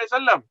sallallahu alaihi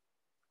wasallam.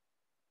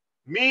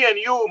 Me and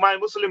you, my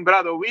Muslim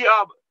brother, we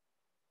are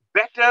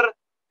better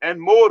and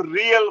more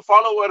real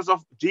followers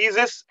of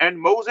Jesus and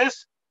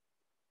Moses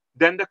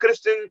than the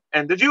Christian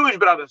and the Jewish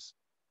brothers.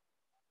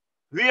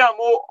 We are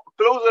more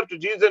closer to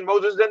Jesus and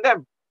Moses than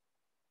them.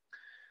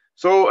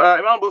 So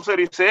Imam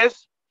Busiri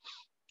says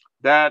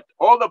that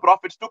all the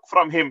prophets took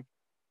from him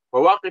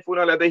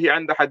وواقفون لديه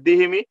عند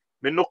حدهم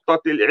من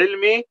نقطة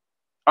العلم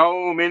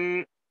أو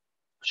من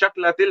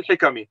شكلة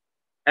الحكم,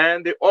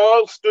 and they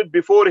all stood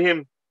before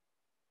him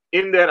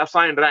in their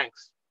assigned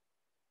ranks.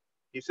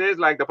 He says,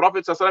 like the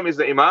Prophet ﷺ is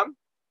the Imam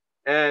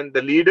and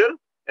the leader,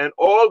 and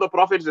all the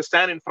prophets that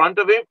stand in front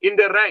of him in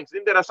their ranks,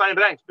 in their assigned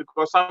ranks,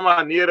 because some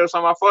are nearer,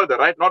 some are further,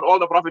 right? Not all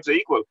the prophets are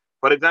equal.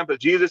 For example,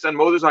 Jesus and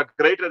Moses are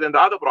greater than the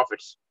other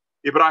prophets.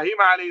 Ibrahim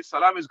alayhi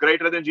salam is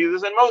greater than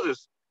Jesus and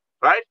Moses,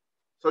 right?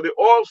 So they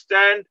all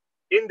stand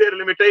in their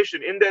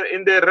limitation, in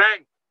their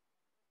rank,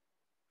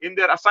 in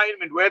their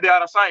assignment, where they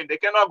are assigned. They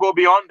cannot go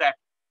beyond that.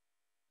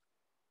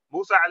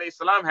 Musa alayhi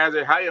salam has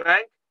a high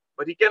rank,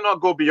 but he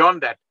cannot go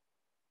beyond that.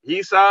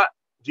 Isa,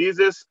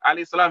 Jesus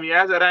alayhi salam, he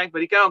has a rank,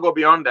 but he cannot go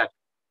beyond that.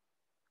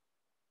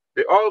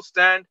 They all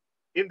stand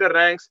in the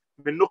ranks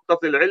من نقطة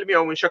العلم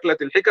أو من شكلة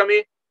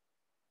الحكم,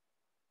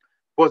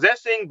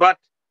 possessing but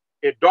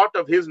a dot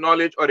of his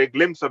knowledge or a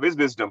glimpse of his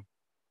wisdom.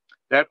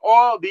 That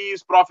all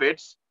these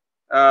prophets,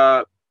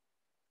 what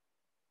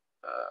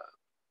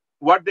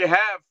they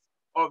have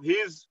of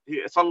his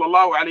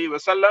sallallahu alaihi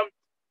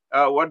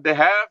wasallam, what they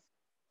have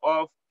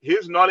of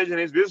his knowledge and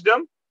his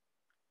wisdom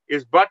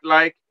is but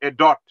like a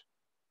dot.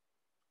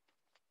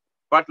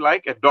 But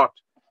like a dot.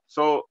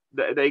 So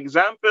the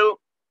example,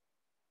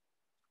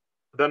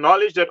 the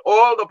knowledge that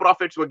all the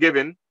prophets were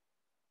given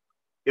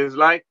is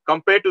like,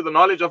 compared to the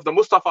knowledge of the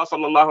Mustafa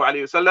sallallahu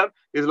alaihi wasallam,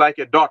 is like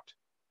a dot,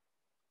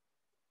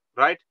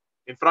 right,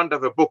 in front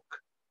of a book.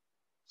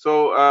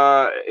 So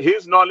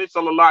his knowledge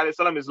sallallahu alaihi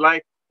wasallam is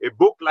like a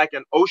book, like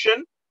an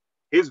ocean.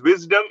 His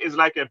wisdom is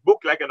like a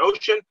book, like an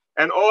ocean.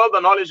 And all the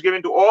knowledge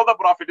given to all the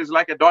prophets is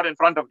like a dot in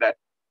front of that.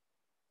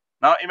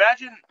 Now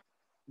imagine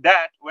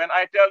that when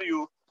I tell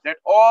you that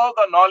all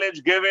the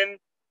knowledge given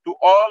to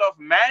all of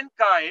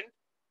mankind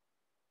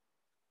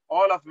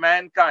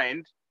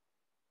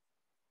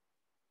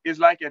is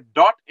like a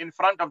dot in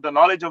front of the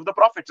knowledge of the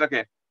prophets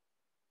again.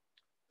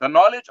 The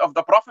knowledge of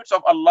the prophets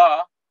of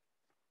Allah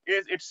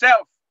is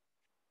itself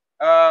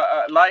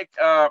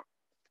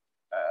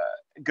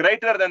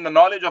greater than the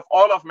knowledge of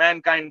all of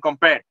mankind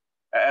combined.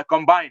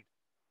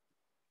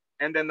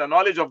 And then the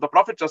knowledge of the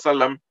Prophet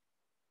ﷺ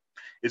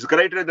is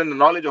greater than the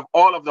knowledge of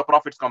all of the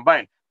prophets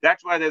combined.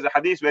 That's why there's a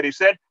hadith where he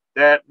said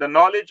that the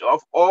knowledge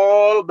of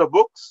all the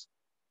books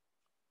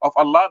of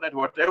Allah, that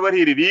whatever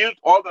He revealed,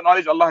 all the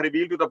knowledge Allah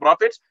revealed to the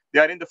prophets, they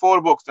are in the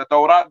 4 books, the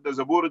Torah, the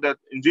Zabur, the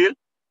Injil,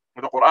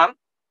 the Quran.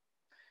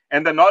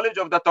 And the knowledge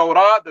of the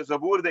Torah, the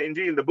Zabur, the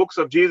Injil, the books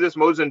of Jesus,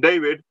 Moses, and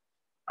David,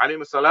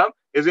 alayhi salam,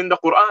 is in the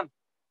Quran.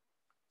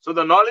 So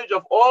the knowledge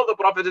of all the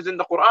prophets is in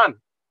the Quran.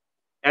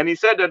 And he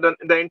said that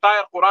the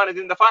entire Quran is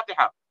in the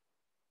Fatiha.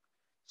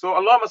 So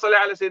Allahumma salli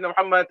ala Sayyidina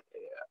Muhammad,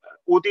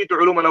 utitu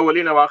ulum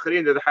al-awwalin wa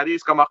akhirin, the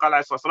hadith, kama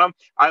qala alayhi salam,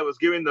 I was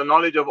given the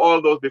knowledge of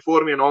all those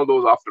before me and all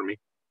those after me.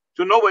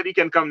 So nobody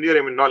can come near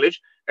him in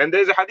knowledge. And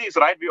there's a hadith,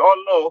 right? We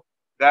all know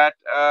that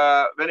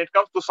when it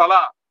comes to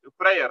salah, to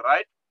prayer,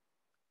 right?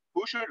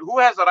 Who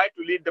has the right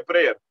to lead the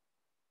prayer?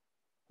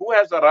 Who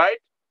has the right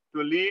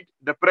to lead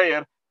the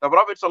prayer? The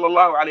Prophet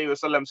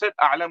ﷺ said,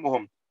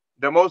 "A'lamuhum."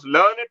 The most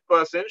learned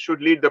person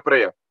should lead the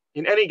prayer.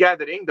 In any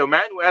gathering, the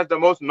man who has the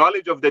most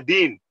knowledge of the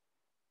deen,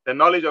 the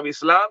knowledge of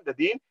Islam, the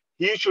deen,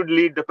 he should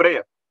lead the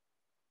prayer.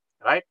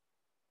 Right?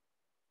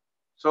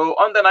 So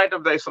on the night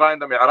of the Isra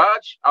and the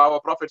Mi'raj, our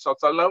Prophet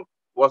ﷺ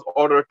was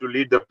ordered to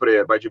lead the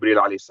prayer by Jibreel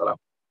alayhi salam,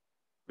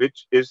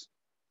 which is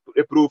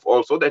a proof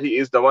also that he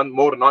is the one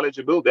more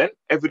knowledgeable than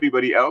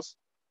everybody else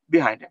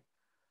behind him.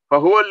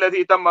 فهو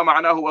الذي تم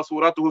معناه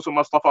وصورته ثم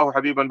اصطفاه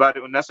حبيبا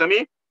بارئ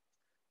النسم.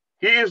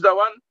 He is the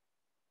one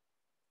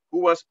who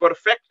was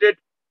perfected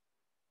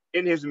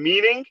in his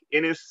meaning,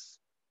 in his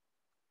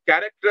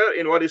character,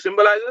 in what he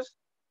symbolizes,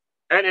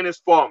 and in his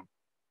form.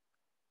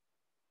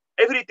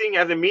 Everything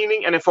has a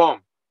meaning and a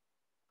form,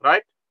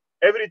 right?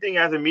 Everything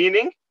has a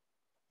meaning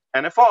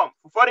and a form.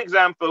 For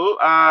example,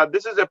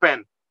 this is a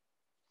pen.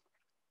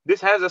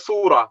 This has a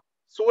surah.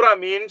 Surah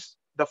means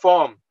the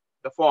form.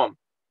 The form.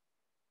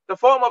 The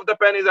form of the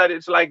pen is that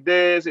it's like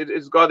this.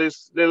 It's got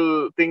this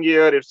little thing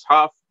here. It's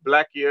half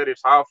black here.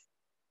 It's half,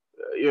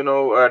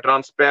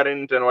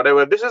 transparent and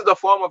whatever. This is the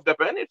form of the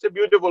pen. It's a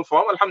beautiful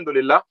form,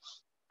 alhamdulillah.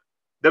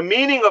 The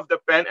meaning of the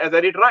pen is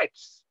that it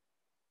writes.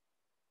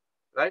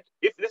 Right?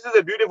 If this is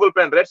a beautiful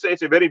pen, let's say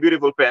it's a very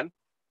beautiful pen,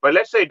 but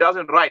let's say it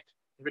doesn't write.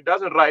 If it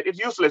doesn't write, it's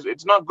useless.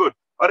 It's not good.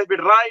 Or if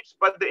it writes,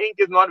 but the ink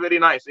is not very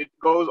nice, it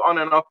goes on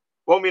and off,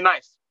 won't be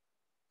nice.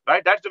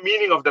 Right? That's the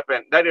meaning of the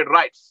pen, that it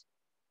writes.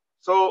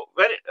 So,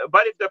 but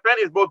if the pen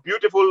is both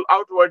beautiful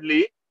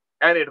outwardly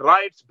and it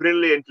writes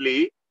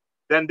brilliantly,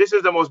 then this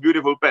is the most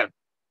beautiful pen.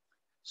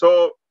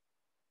 So,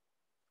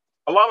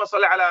 Allahumma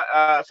salli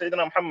ala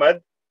Sayyidina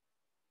Muhammad.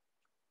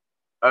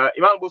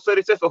 Imam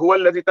Busiri says, فَهُوَ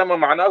الَّذِي تَمَّ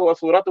مَعْنَاهُ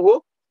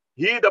وَصُورَتُهُ.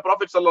 He, the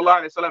Prophet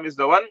sallallahu alaihi wasallam, is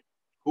the one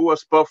who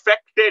was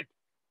perfected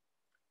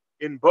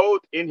in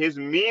both in his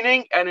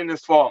meaning and in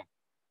his form.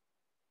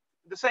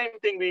 The same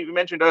thing we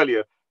mentioned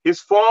earlier. His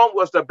form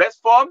was the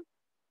best form,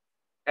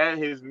 and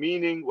his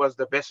meaning was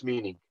the best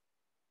meaning.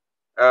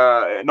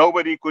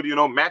 Nobody could,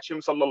 match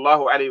him,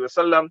 sallallahu alaihi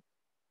wasallam,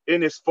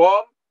 in his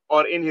form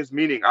or in his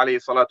meaning,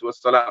 alayhi salatu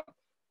wassalam.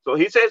 So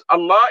he says,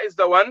 Allah is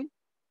the one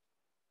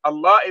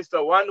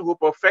who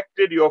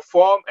perfected your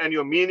form and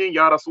your meaning,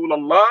 Ya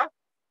Rasulullah.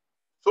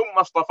 ثُمَّ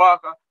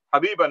اصْطَفَاكَ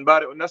حَبِيبًا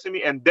بَارِئُ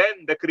النَّسِمِ. And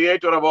then the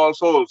creator of all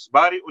souls,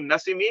 بَارِئُ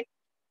النَّسِمِ.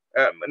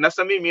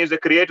 Nasami means the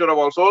creator of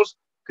all souls,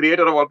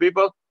 creator of all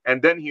people.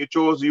 And then he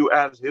chose you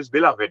as his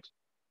beloved.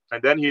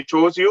 And then he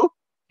chose you,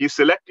 he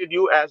selected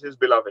you as his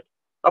beloved.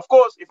 Of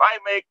course, if I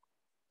make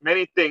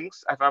many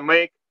things, if I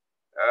make,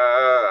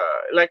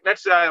 like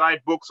let's say I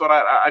write books or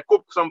I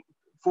cook some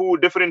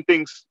food, different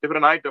things,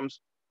 different items,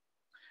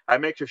 I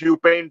make a few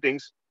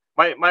paintings,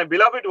 my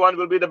beloved one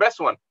will be the best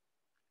one.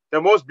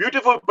 The most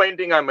beautiful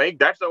painting I make,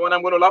 that's the one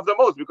I'm going to love the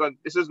most, because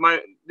this is my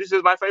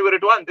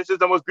favorite one. This is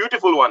the most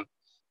beautiful one.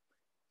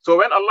 So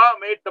when Allah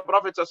made the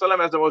Prophet ﷺ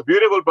as the most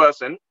beautiful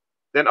person,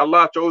 then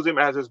Allah chose him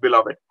as his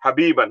beloved.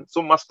 Habiban.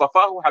 Summa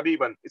istafahu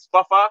habiban.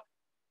 Istafa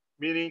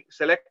meaning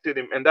selected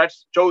him, and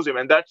that's chose him,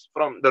 and that's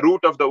from the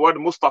root of the word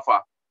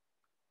Mustafa.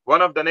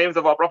 One of the names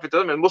of our Prophet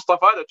is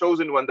Mustafa, the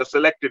chosen one, the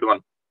selected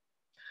one.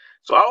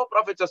 So our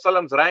Prophet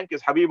ﷺ's rank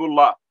is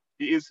Habibullah.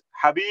 He is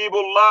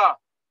Habibullah,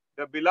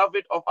 the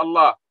beloved of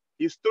Allah.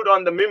 He stood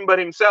on the mimbar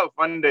himself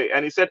one day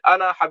and he said,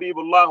 Ana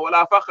Habibullah wa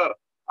la fakhr.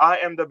 I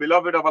am the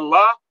beloved of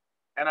Allah,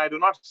 and I do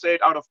not say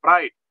it out of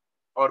pride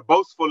or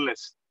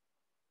boastfulness.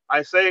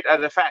 I say it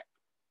as a fact.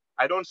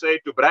 I don't say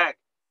it to brag,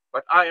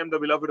 but I am the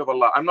beloved of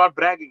Allah. I'm not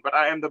bragging, but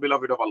I am the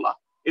beloved of Allah.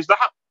 It's the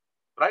haqq,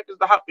 right? It's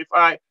the haqq. If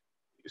I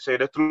say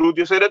the truth,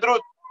 you say the truth.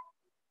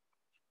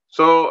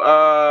 So,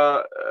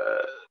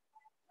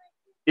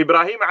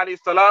 Ibrahim alayhi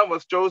salam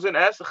was chosen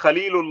as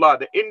Khalilullah,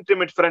 the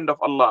intimate friend of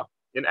Allah.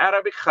 In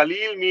Arabic,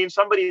 Khalil means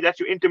somebody that's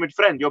your intimate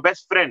friend, your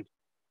best friend,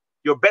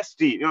 your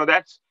bestie. You know,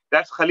 that's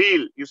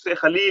Khalil. You say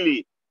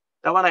Khalili,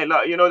 the one I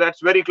love. You know,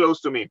 that's very close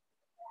to me.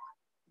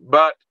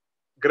 But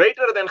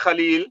greater than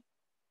Khalil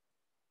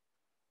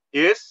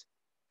is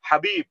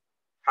Habib.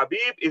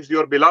 Habib is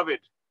your beloved.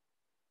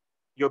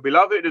 Your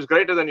beloved is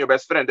greater than your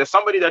best friend. There's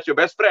somebody that's your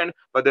best friend,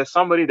 but there's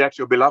somebody that's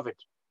your beloved.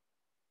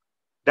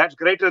 That's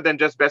greater than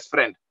just best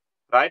friend,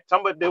 right?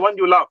 Somebody, the one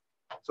you love.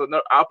 So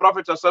our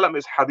Prophet ﷺ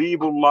is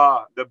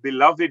Habibullah, the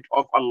beloved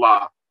of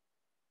Allah.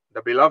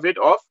 The beloved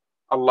of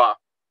Allah.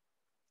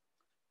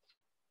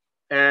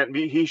 And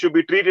he should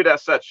be treated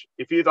as such.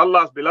 If he is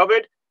Allah's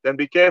beloved, then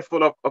be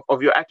careful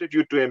of your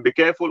attitude to him. Be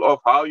careful of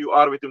how you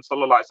are with him,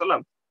 sallallahu alaihi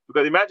wasallam.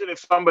 Because imagine if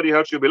somebody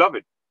hurts your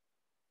beloved.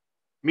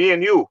 Me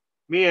and you.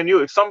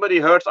 If somebody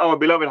hurts our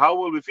beloved, how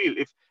will we feel?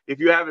 If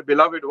you have a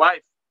beloved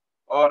wife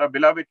or a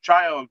beloved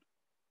child,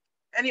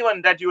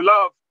 anyone that you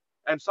love,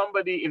 and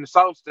somebody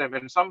insults them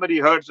and somebody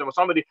hurts them or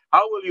somebody,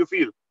 how will you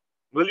feel?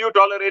 Will you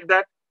tolerate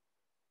that?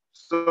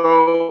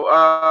 So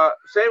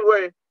same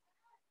way,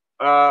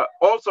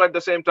 also at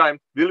the same time,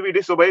 will we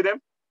disobey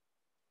them?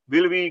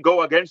 Will we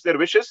go against their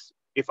wishes?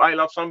 If I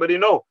love somebody,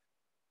 no.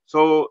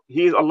 So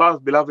he is Allah's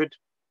beloved.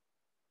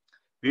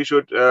 We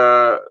should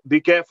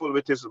be careful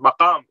with his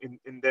maqam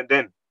in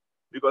then,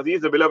 because he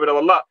is the beloved of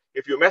Allah.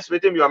 If you mess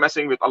with him, you are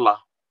messing with Allah.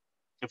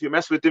 If you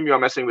mess with him, you are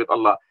messing with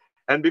Allah.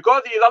 And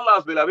because he is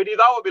Allah's beloved, he is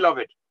our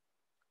beloved.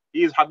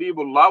 He is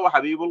Habibullah wa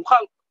Habibul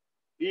Khalq.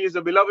 He is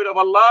the beloved of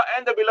Allah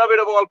and the beloved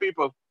of all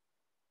people.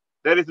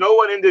 There is no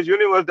one in this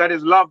universe that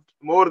is loved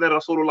more than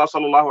Rasulullah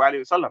sallallahu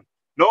alaihi wasallam.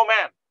 No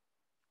man.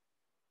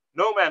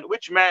 No man.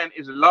 Which man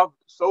is loved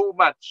so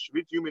much?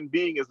 Which human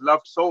being is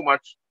loved so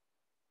much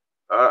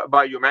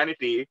by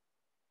humanity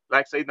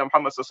like Sayyidina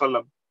Muhammad sallallahu alaihi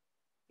wasallam?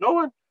 No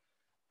one.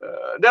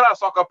 There are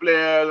soccer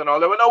players and all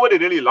that, but nobody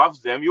really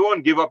loves them. You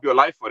won't give up your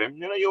life for him.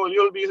 You know,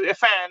 you'll be a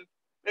fan.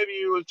 Maybe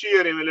you will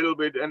cheer him a little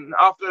bit, and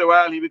after a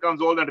while he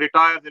becomes old and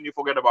retires, and you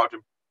forget about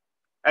him.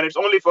 And it's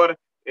only for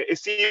a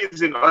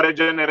season or a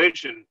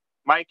generation.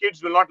 My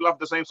kids will not love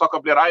the same soccer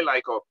player I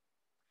like.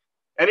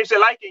 And it's a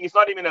liking, it's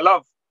not even a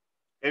love.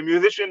 A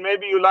musician,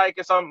 maybe you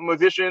like some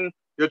musician,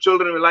 your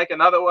children will like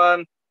another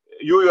one.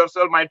 You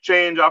yourself might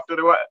change after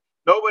a while.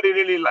 Nobody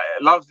really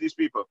loves these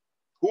people.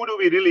 Who do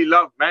we really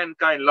love?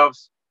 Mankind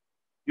loves.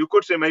 You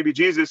could say maybe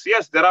Jesus.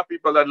 Yes, there are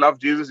people that love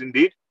Jesus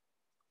indeed.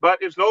 But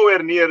it's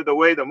nowhere near the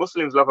way the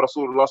Muslims love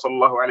Rasulullah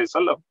sallallahu alaihi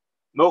wasallam.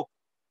 No.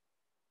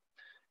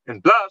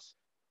 And plus,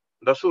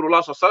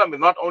 Rasulullah sallallahu alaihi wasallam is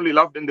not only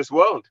loved in this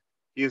world.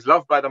 He is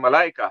loved by the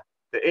malaika,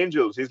 the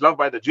angels. He's loved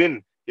by the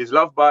jinn. He's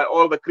loved by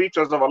all the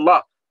creatures of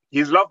Allah.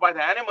 He's loved by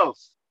the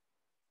animals.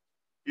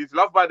 He's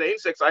loved by the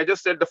insects. I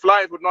just said the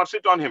flies would not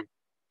sit on him.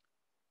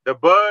 The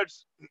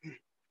birds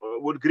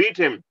would greet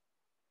him.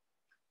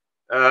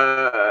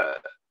 Sallallahu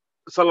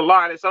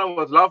alaihi wasallam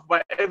was loved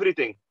by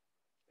everything.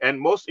 And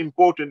most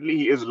importantly,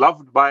 he is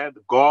loved by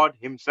God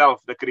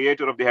himself, the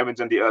creator of the heavens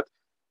and the earth.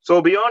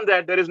 So beyond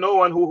that, there is no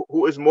one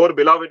who is more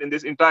beloved in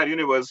this entire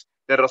universe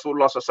than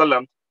Rasulullah sallallahu alaihi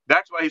wasallam.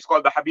 That's why he's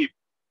called the Habib.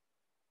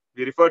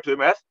 We refer to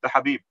him as the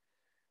Habib.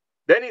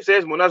 Then he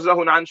says, مُنَزَّهٌ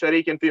عَنْ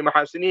شَرِيكٍ فِي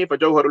مَحَاسِنِهِ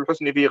فَجَوْهَرُ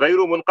الْحُسْنِ فِي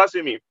غَيْرُ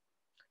مُنْقَسِمِ.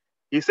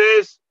 He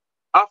says,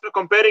 after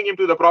comparing him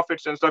to the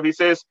prophets and stuff, he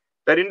says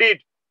that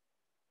indeed,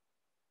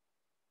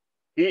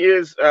 he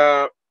is,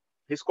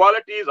 his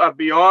qualities are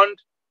beyond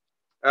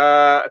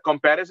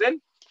comparison.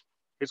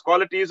 His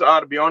qualities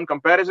are beyond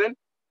comparison.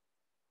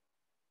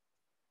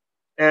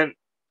 And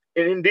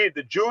indeed,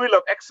 the jewel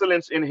of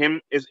excellence in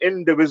him is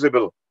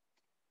indivisible.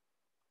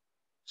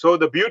 So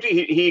the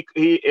beauty, he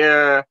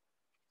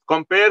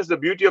compares the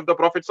beauty of the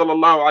Prophet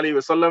sallallahu alaihi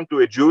wasallam to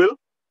a jewel,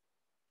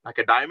 like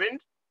a diamond,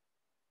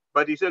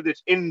 but he says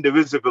it's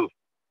indivisible.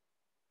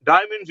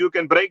 Diamonds, you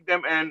can break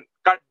them and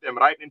cut them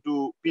right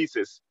into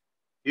pieces.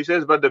 He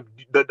says, but the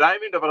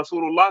diamond of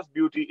Rasulullah's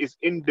beauty is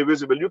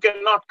indivisible. You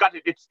cannot cut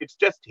it. It's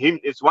just him.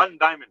 It's one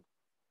diamond.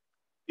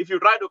 If you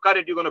try to cut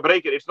it, you're going to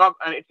break it. It's not,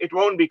 and it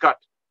won't be cut.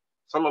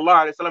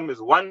 Sallallahu alaihi wasallam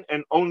is one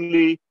and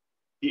only.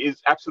 He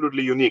is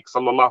absolutely unique.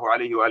 Sallallahu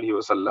alaihi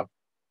wa sallam.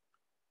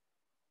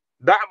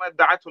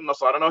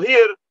 Now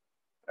here,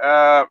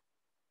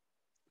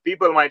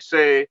 people might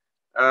say,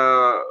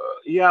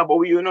 yeah, but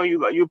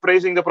you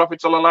praising the Prophet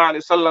sallallahu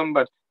alaihi wasallam,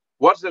 but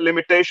what's the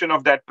limitation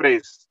of that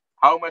praise?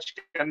 How much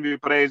can we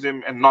praise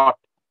him and not?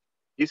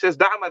 He says,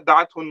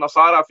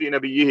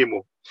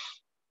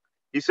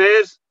 he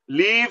says,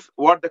 leave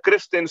what the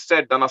Christians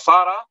said. The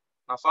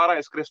Nasara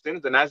is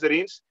Christians, the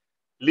Nazarenes.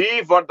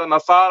 Leave what the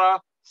Nasara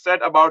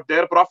said about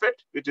their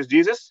prophet, which is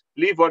Jesus.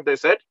 Leave what they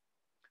said.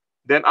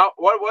 Then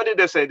what did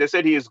they say? They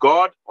said he is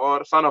God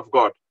or son of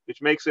God,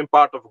 which makes him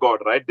part of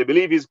God, right? They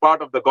believe he's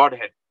part of the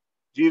Godhead.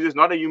 Jesus is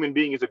not a human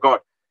being, he's a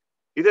God.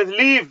 He says,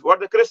 leave what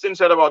the Christians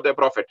said about their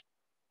prophet.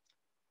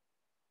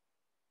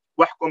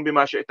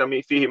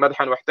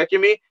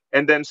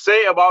 And then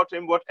say about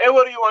him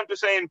whatever you want to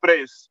say in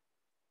praise.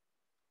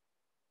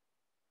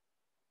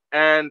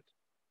 And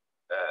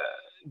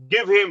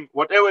give him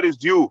whatever is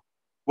due.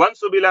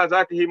 وَانْسُبْ إِلَى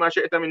ذَاتِهِ مَا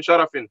شِئْتَ مِنْ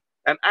شَرَفٍ,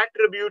 and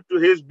attribute to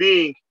his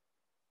being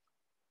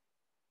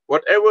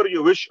whatever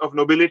you wish of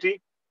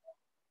nobility.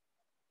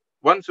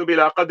 وَانْسُبْ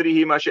إِلَى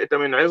قَدْرِهِ مَا شِئْتَ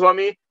مِنْ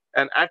عِظَمِ,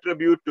 and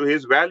attribute to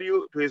his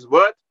value, to his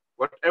worth,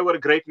 whatever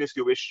greatness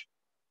you wish.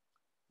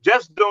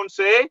 Just don't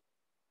say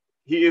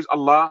he is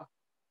Allah,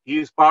 he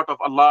is part of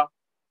Allah.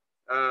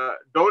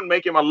 Don't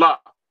make him Allah.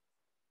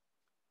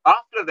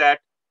 After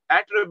that,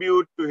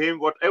 attribute to him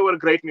whatever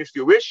greatness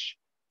you wish,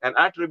 and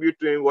attribute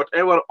to him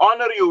whatever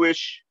honor you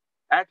wish,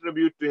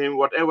 attribute to him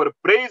whatever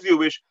praise you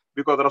wish,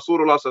 because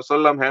Rasulullah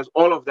ﷺ has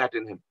all of that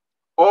in him.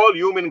 All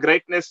human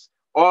greatness,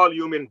 all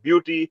human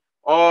beauty,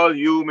 all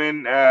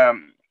human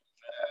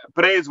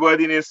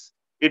praiseworthiness,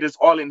 it is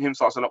all in him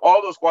ﷺ.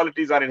 All those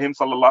qualities are in him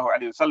sallallahu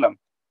alaihi wasallam.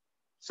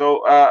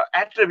 So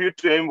attribute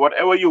to him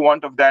whatever you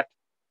want of that.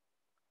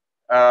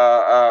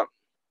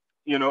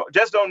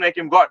 Just don't make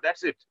him God.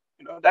 That's it.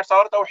 That's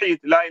our tawheed.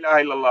 La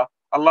ilaha illallah.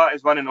 Allah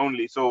is one and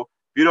only. So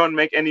we don't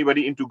make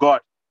anybody into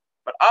God.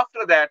 But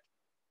after that,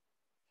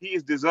 he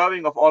is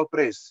deserving of all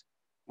praise.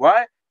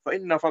 Why?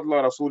 فَإِنَّ فَضْلَ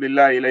رَسُولِ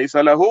اللَّهِ لَيْسَ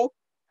لَهُ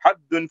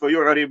حَدٌّ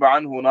فَيُعْرِبَ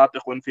عَنْهُ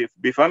نَاطِقٌ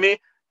بِفَمِهِ,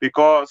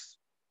 because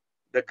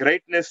the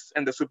greatness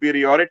and the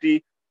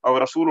superiority of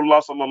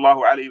Rasulullah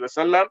sallallahu alaihi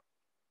wasallam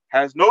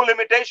has no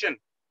limitation.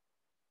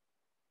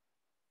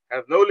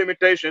 Has no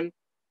limitation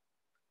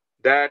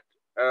that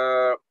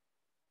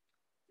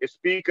a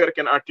speaker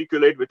can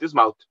articulate with his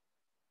mouth.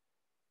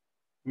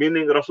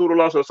 Meaning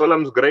Rasulullah sallallahu alaihi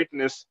wasallam's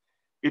greatness,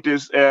 it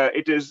is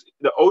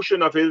the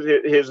ocean of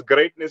his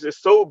greatness is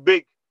so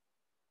big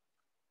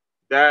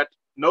that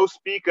no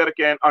speaker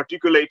can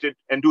articulate it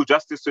and do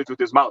justice to it with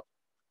his mouth.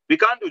 We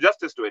can't do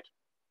justice to it.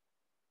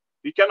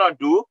 We cannot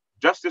do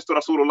justice to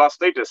Rasulullah's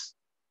status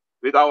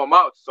with our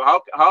mouths. So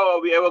how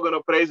are we ever going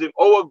to praise him,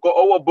 go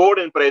overboard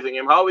in praising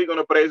him? How are we going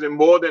to praise him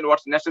more than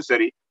what's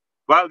necessary?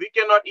 Well, we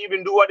cannot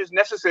even do what is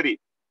necessary.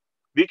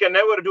 We can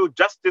never do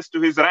justice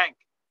to his rank,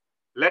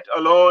 let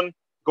alone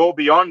go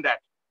beyond that.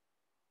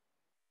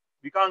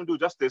 We can't do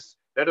justice,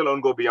 let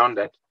alone go beyond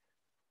that.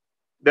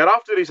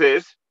 Thereafter he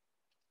says,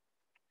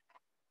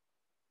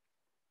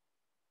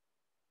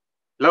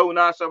 لو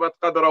ناسبت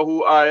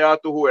قدره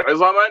آياته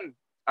عظما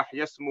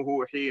أحيا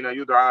اسمه حين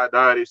يدعى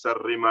دارس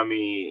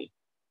الرمم.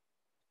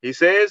 He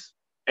says,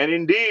 and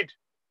indeed,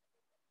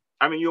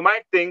 I mean, you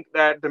might think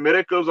that the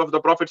miracles of the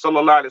Prophet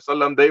sallallahu alaihi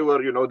wasallam, they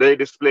were, they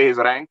display his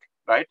rank,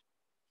 right?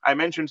 I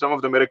mentioned some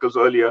of the miracles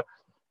earlier.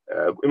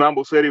 Imam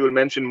Busiri will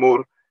mention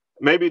more.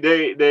 Maybe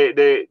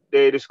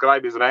they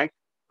describe his rank,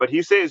 but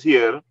he says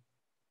here,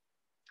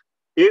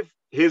 if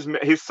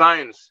his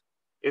signs,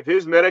 if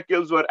his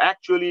miracles were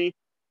actually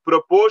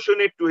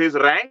proportionate to his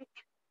rank,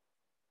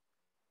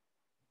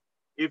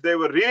 if they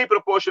were really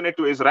proportionate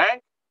to his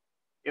rank,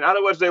 in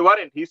other words, they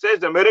weren't. He says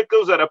the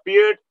miracles that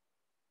appeared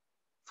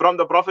from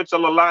the Prophet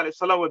sallallahu alaihi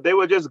wasallam, they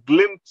were just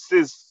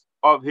glimpses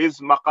of his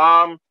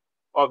maqam,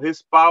 of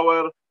his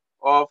power,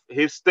 of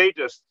his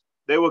status.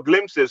 They were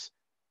glimpses.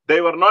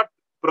 They were not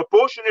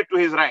proportionate to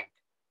his rank.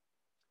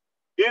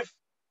 If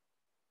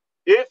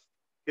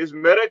his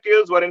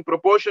miracles were in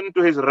proportion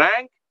to his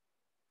rank,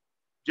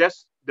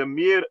 just the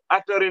mere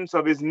utterance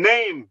of his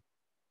name,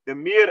 the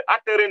mere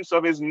utterance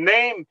of his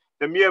name,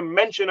 the mere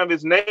mention of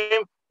his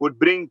name would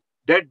bring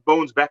dead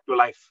bones back to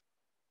life.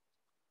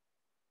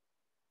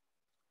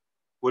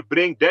 Would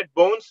bring dead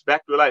bones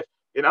back to life.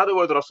 In other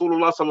words,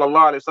 Rasulullah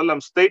sallallahu alaihi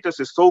wasallam's status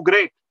is so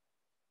great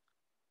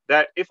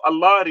that if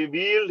Allah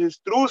revealed his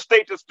true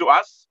status to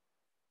us,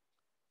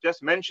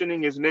 just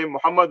mentioning his name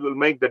Muhammad will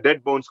make the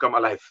dead bones come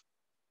alive.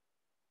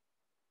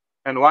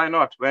 And why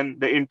not? When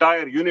the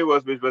entire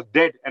universe, which was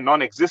dead and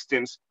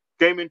non-existence,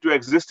 came into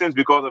existence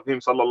because of him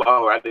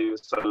sallallahu alaihi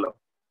wasallam.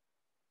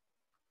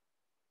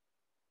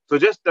 So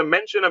just the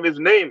mention of his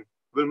name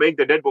will make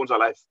the dead bones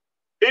alive.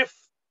 If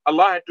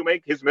Allah had to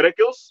make his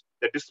miracles,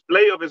 the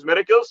display of his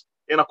miracles,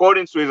 in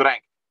accordance to his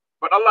rank.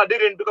 But Allah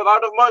didn't, because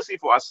out of mercy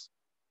for us.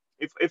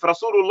 If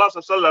Rasulullah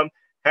sallallahu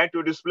had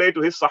to display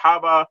to his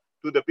Sahaba,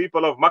 to the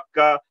people of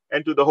Makkah,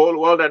 and to the whole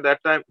world at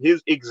that time,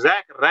 his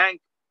exact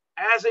rank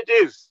as it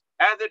is,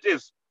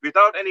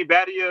 without any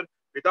barrier,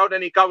 without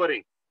any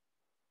covering,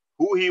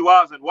 who he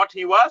was and what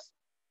he was,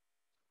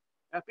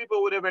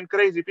 people would have been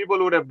crazy, people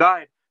would have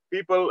died,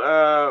 if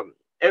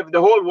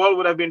the whole world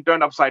would have been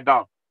turned upside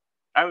down.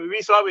 And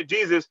we saw with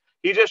Jesus,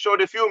 he just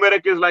showed a few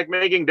miracles like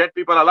making dead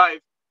people alive,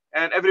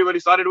 and everybody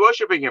started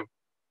worshipping him.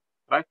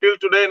 Right? Till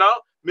today now,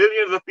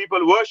 millions of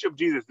people worship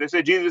Jesus. They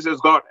say Jesus is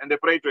God, and they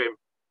pray to him.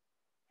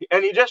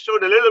 And he just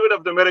showed a little bit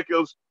of the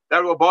miracles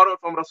that were borrowed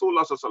from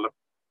Rasulullah sallallahu alaihi wasallam.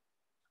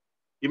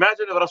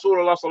 Imagine if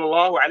Rasulullah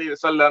sallallahu alaihi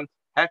wasallam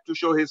had to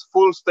show his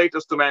full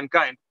status to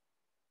mankind.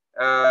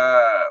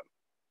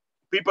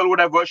 People would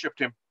have worshipped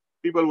him.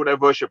 People would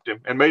have worshipped him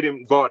and made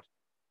him God.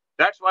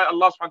 That's why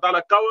Allah subhanahu wa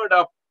ta'ala covered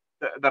up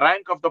the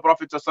rank of the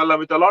Prophet sallallahu alaihi wasallam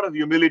with a lot of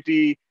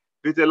humility,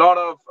 with a lot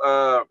of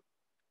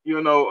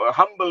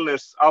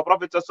humbleness. Our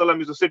Prophet sallallahu alaihi wasallam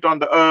used to sit on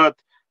the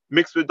earth,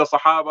 mix with the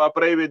Sahaba,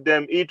 pray with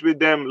them, eat with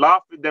them,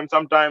 laugh with them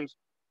sometimes,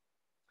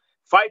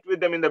 fight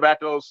with them in the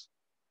battles,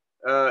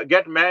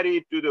 get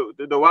married to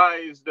the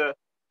wives,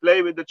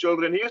 play with the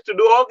children. He used to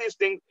do all these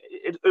things.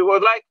 It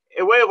was like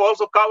a way of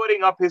also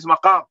covering up his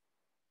maqam.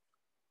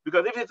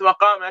 Because if his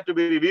maqam had to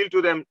be revealed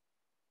to them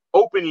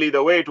openly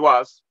the way it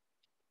was,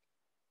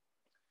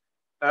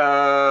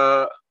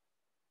 it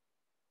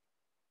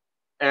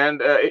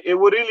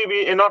would really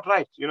be not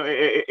right.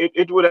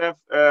 It would have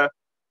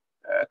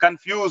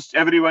confused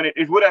everyone.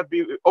 It would have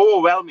been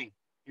overwhelming.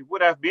 It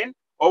would have been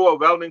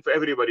overwhelming for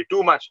everybody,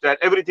 too much, that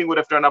everything would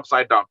have turned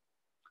upside down.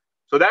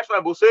 So that's why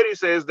Busiri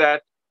says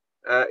that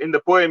in the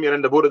poem here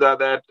in the Burda,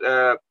 that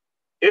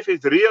if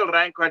his real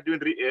rank had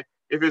been,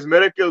 if his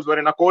miracles were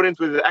in accordance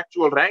with his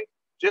actual rank,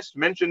 just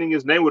mentioning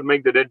his name would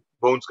make the dead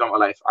bones come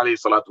alive. Alayhi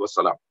salatu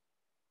wassalam.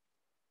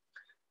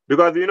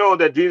 Because we know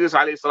that Jesus,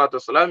 alayhi salatu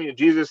wassalam,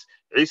 Jesus,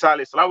 Isa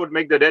alayhi salam, would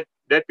make the dead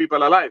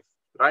people alive,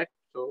 right?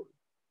 So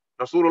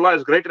Rasulullah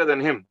is greater than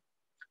him.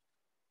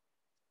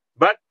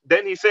 But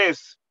then he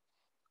says,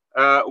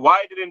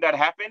 why didn't that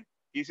happen?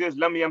 He says,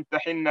 لم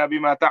يمتحنا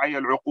بما تعي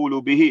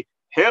العقول به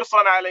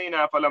حرصا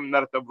علينا فلم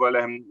نرتب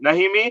ولم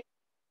نهم.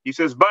 He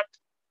says, but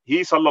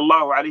he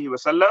sallallahu alayhi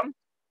wasallam,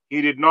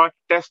 he did not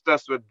test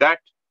us with that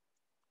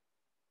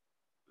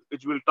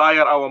which will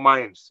tire our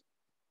minds.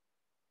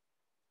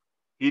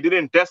 He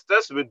didn't test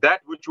us with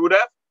that which would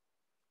have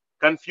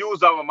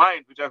confused our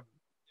mind, which have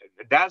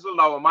dazzled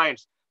our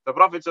minds. The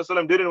Prophet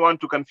ﷺ didn't want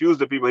to confuse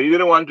the people. He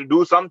didn't want to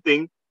do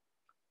something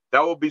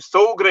that would be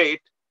so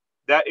great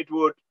that it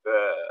would,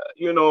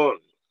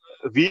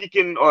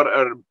 weaken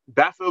or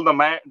baffle the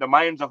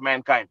minds of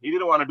mankind. He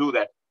didn't want to do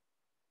that.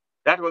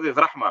 That was his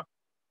rahmah.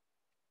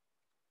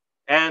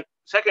 And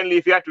secondly,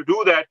 if he had to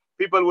do that,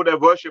 people would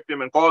have worshipped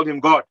him and called him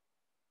God.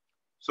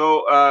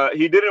 So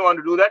he didn't want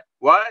to do that.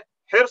 Why?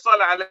 Hirsan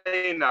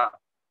alayna,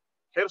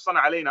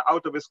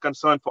 out of his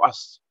concern for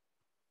us.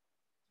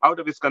 Out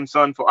of his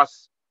concern for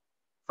us.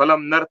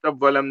 Falam nartab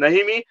walam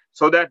nahimi,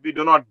 so that we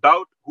do not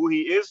doubt who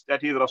he is,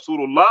 that he is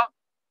Rasulullah.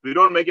 We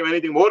don't make him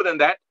anything more than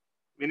that,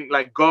 meaning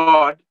like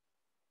God.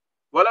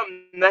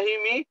 Walam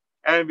nahimi,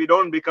 and we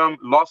don't become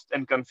lost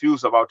and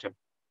confused about him.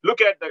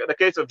 Look at the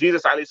case of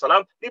Jesus alayhi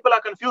salam. People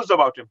are confused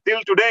about him.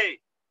 Till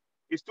today,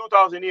 it's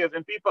 2,000 years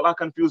and people are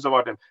confused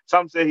about him.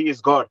 Some say he is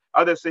God.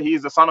 Others say he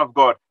is the son of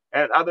God.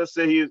 And others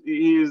say he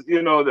is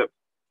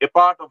a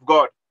part of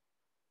God.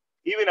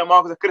 Even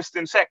among the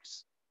Christian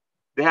sects,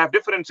 they have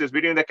differences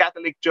between the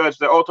Catholic Church,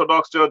 the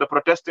Orthodox Church, the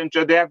Protestant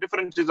Church. They have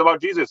differences about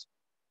Jesus.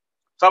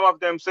 Some of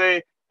them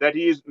say that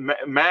he is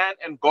man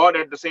and God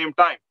at the same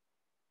time.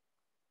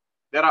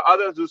 There are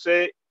others who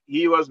say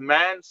he was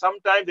man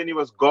sometimes and he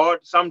was God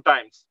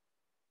sometimes.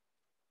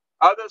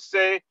 Others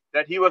say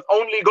that he was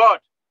only God.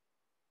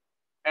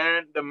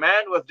 And the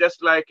man was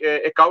just like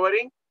a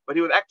covering, but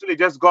he was actually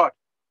just God.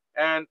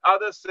 And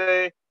others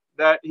say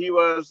that he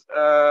was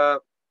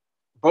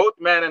both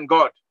man and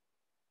God.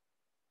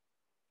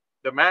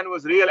 The man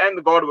was real and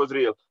the God was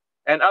real.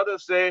 And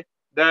others say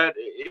that,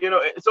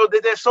 so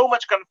there's so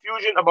much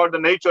confusion about the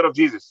nature of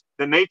Jesus.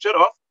 The nature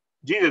of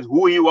Jesus,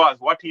 who he was,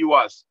 what he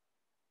was.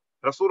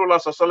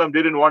 Rasulullah ﷺ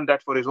didn't want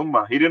that for his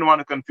ummah. He didn't want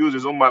to confuse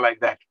his ummah like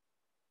that.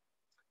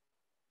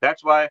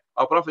 That's why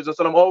our Prophet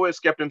ﷺ always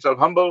kept himself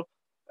humble.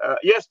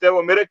 Yes, there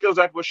were miracles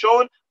that were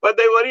shown, but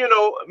they were,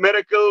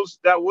 miracles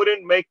that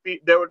wouldn't make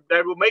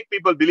that would make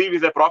people believe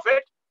he's a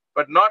prophet,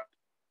 but not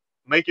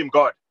make him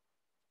God.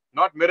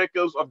 Not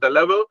miracles of the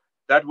level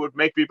that would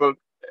make people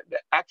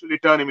actually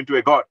turn him into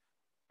a God.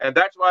 And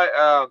that's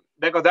why,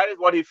 because that is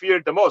what he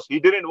feared the most. He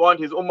didn't want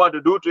his ummah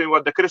to do to him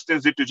what the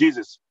Christians did to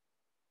Jesus.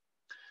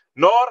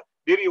 Nor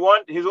did he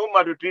want his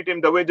ummah to treat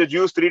him the way the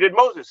Jews treated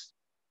Moses.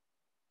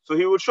 So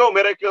he would show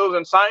miracles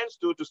and signs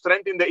to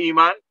strengthen the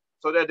iman,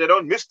 so that they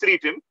don't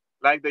mistreat him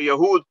like the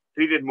Yahud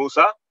treated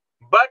Musa.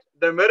 But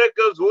the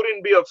miracles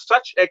wouldn't be of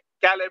such a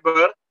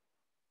caliber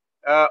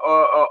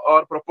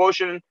or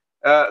proportion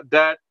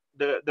that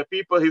the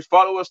people, his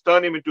followers,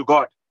 turn him into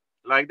God,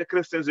 like the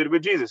Christians did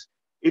with Jesus.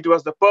 It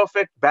was the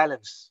perfect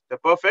balance. The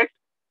perfect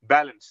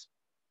balance.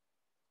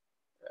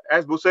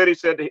 As Busiri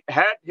said,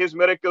 had his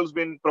miracles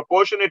been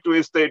proportionate to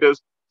his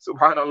status,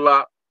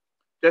 subhanallah,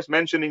 just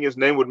mentioning his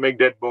name would make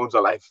dead bones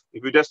alive.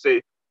 If you just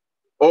say,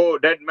 oh,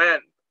 dead man,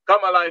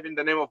 come alive in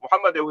the name of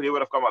Muhammad, he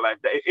would have come alive.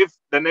 If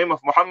the name of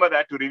Muhammad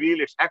had to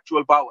reveal its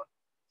actual power,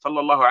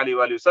 sallallahu alayhi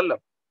wa sallam.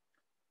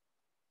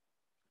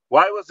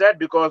 Why was that?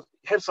 Because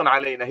hirsan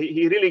alayna,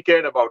 he really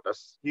cared about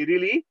us. He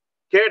really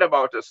cared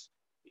about us.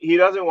 He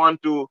doesn't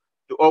want to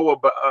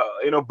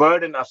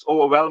burden us,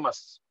 overwhelm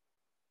us.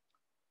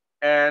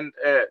 And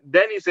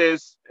then he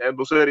says,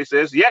 Busiri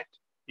says, yet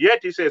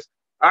he says,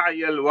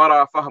 أعيا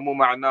الورى فهم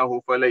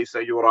معناه فليس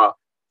يرى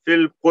في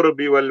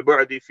القرب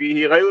والبعد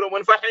فيه غير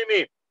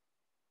منفحم.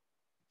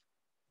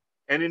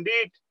 And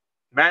indeed,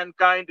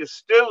 mankind is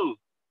still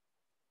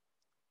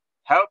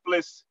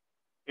helpless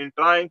in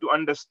trying to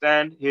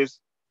understand his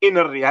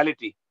inner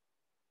reality,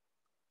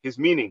 his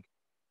meaning.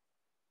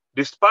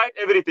 Despite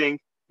everything,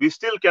 we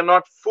still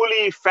cannot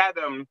fully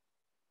fathom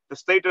the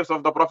status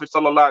of the Prophet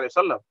sallallahu alaihi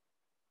wasallam.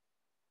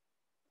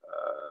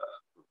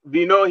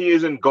 We know he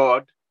isn't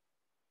God,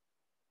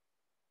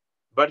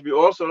 but we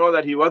also know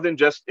that he wasn't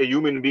just a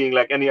human being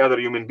like any other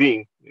human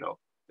being.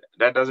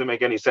 That doesn't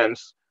make any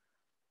sense.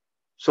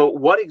 So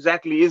what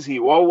exactly is he?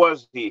 What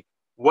was he?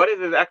 What is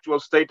his actual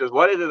status?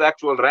 What is his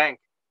actual rank?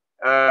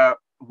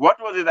 What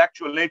was his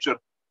actual nature?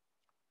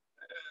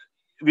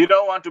 We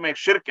don't want to make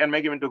shirk and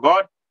make him into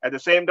God. At the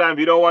same time,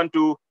 we don't want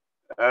to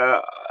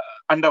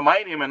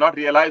undermine him and not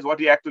realize what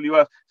he actually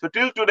was. So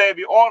till today,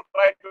 we all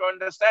try to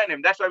understand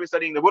him. That's why we're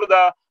studying the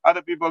Burda.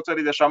 Other people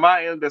study the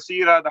Shama'il, the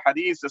Seerah, the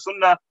Hadith, the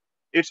Sunnah.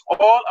 It's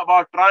all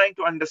about trying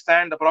to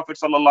understand the Prophet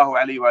sallallahu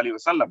alaihi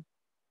wasallam.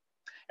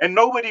 And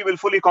nobody will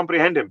fully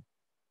comprehend him.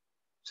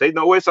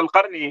 Sayyidina Uwais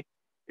al-Qarni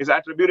is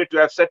attributed to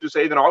have said to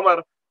Sayyidina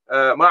Umar,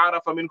 مَا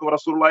عَرَفَ مِنْكُمْ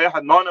رَسُولُ اللَّهِ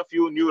أَحَدٌ. None of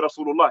you knew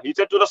Rasulullah. He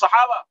said to the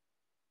Sahaba.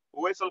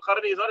 Uwais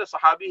al-Qarni is not a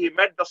Sahabi. He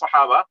met the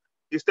Sahaba.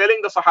 He's telling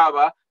the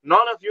Sahaba,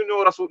 none of you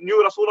knew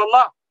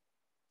Rasulullah.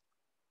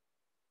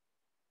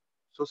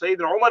 So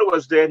Sayyidina Umar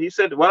was there. He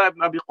said, وَلَا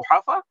ibn Abi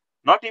Quhafa,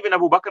 not even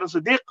Abu Bakr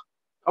as-Siddiq.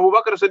 Abu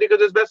Bakr as-Siddiq is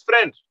his best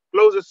friend,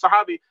 closest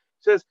Sahabi.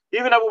 Says,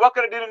 even Abu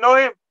Bakr didn't know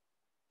him.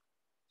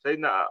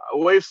 Sayyidina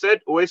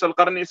Uwais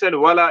al-Qarni said,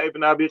 وَلَا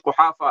ibn Abi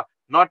Quhafa,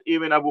 not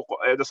even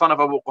the son of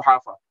Abu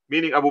Quhafa,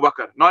 meaning Abu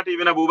Bakr, not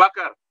even Abu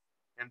Bakr.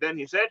 And then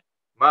he said,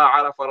 مَا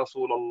عَرَفَ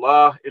رَسُولَ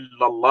اللَّهِ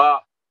إِلَّا اللَّهِ.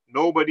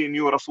 Nobody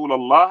knew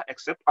Rasulullah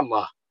except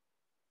Allah.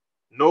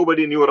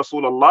 Nobody knew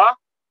Rasulullah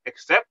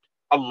except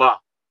Allah.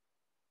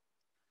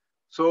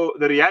 So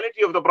the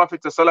reality of the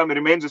Prophet ﷺ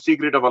remains a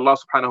secret of Allah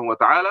subhanahu wa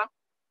ta'ala.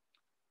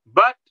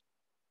 But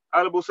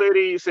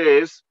Al-Busayri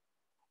says,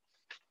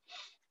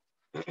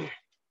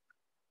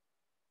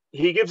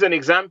 he gives an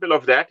example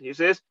of that. He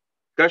says,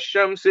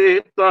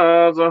 كَالشَّمْسِ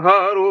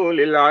تَظْهَرُ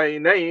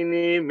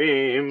لِلْعَيْنَيْنِ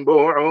مِنْ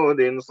بُعُودٍ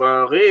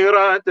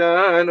صَغِيرَةً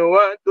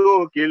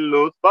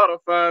وَتُكِلُّ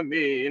الطَّرْفَ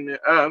مِنْ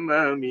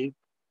أَمَامِ.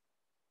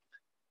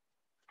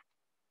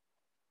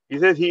 He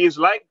says he is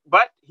like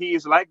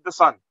the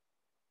sun.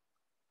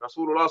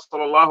 Rasulullah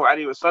sallallahu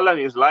alaihi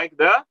wasallam is like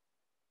the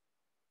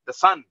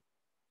sun.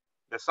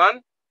 The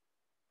sun,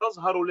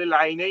 تَظْهَرُ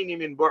لِلْعَيْنَيْنِ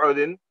مِنْ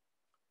بُعُودٍ.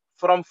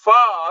 From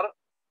far,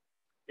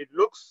 it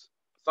looks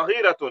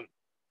صَغِيرَةٌ.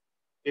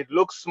 It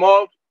looks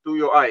small to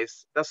your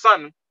eyes. The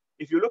sun,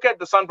 if you look at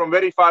the sun from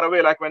very far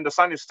away, like when the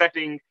sun is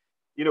setting,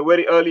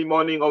 very early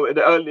morning or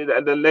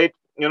the late,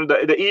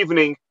 the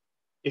evening,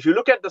 if you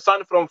look at the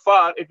sun from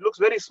far, it looks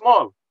very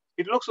small.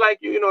 It looks like,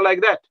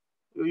 like that.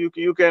 You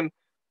can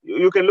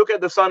look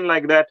at the sun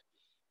like that.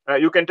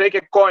 You can take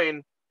a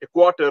coin, a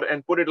quarter,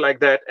 and put it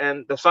like that,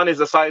 and the sun is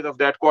the size of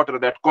that quarter,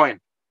 that coin.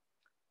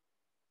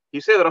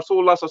 He said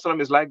Rasulullah sallallahu alaihi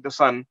wasallam is like the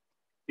sun.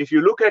 If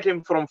you look at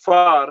him from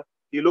far,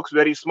 he looks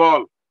very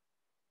small.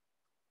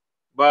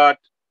 But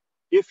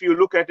if you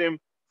look at him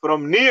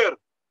from near,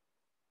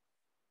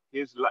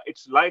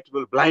 its light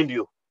will blind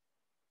you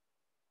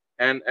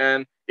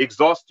and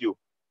exhaust you.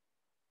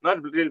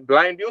 Not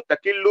blind you,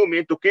 takillu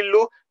mean to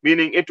killu,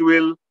 meaning it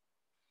will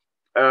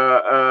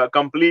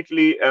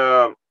completely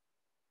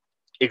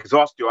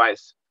exhaust your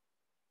eyes.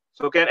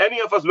 So can any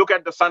of us look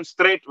at the sun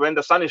straight when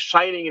the sun is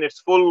shining in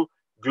its full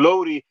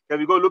glory? Can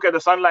we go look at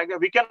the sun like that?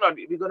 We cannot.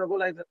 We're going to go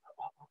like that.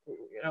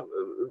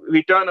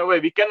 We turn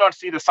away. We cannot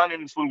see the sun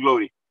in its full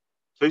glory.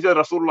 So he said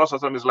Rasulullah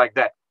sallallahu alaihi wasallam is like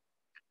that.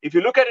 If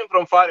you look at him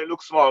from far, it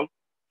looks small.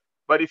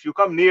 But if you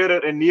come nearer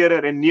and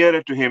nearer and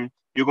nearer to him,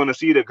 you're going to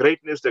see the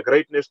greatness.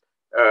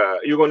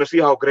 You're going to see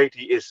how great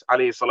he is,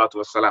 alayhi salatu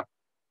wassalam.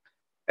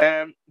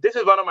 And this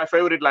is one of my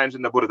favorite lines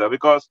in the Burda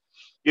because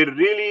it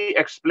really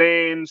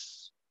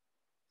explains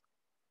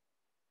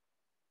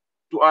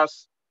to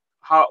us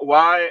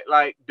why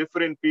like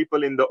different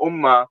people in the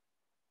ummah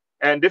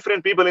and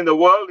different people in the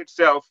world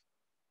itself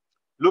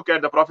look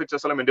at the Prophet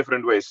sallallahu alaihi wasallam in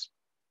different ways.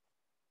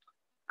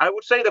 I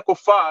would say the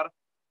kuffar,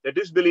 the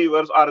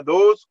disbelievers, are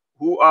those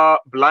who are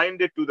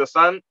blinded to the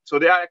sun. So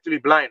they are actually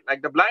blind.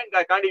 Like the blind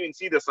guy can't even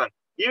see the sun.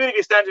 Even if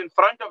he stands in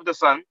front of the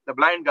sun, the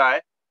blind guy,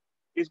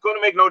 it's going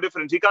to make no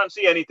difference. He can't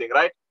see anything,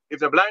 right? If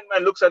the blind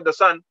man looks at the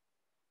sun,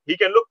 he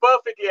can look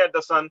perfectly at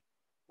the sun.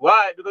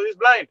 Why? Because he's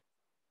blind.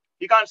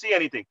 He can't see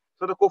anything.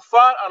 So the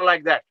kuffar are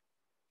like that.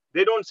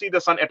 They don't see the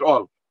sun at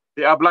all.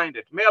 They are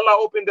blinded. May Allah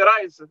open their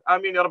eyes.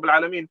 Ameen ya Rabbil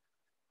Alameen.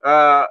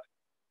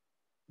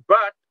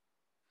 But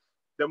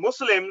the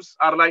Muslims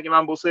are like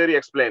Imam Busayri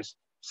explains.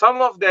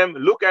 Some of them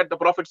look at the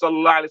Prophet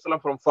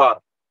ﷺ from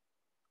far.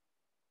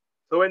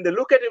 So when they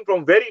look at him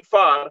from very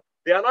far,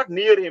 they are not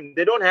near him.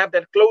 They don't have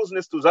that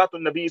closeness to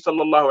Zatun Nabi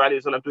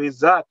ﷺ, to his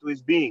Zat, to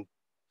his being.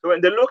 So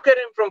when they look at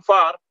him from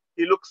far,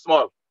 he looks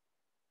small.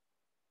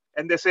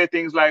 And they say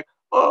things like,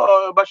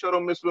 oh,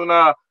 Basharun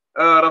Misluna,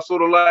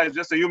 Rasulullah is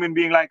just a human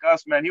being like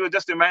us, man. He was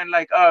just a man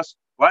like us.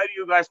 Why do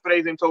you guys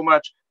praise him so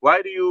much?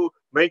 Why do you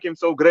make him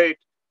so great?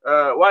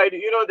 Why do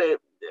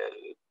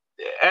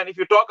and if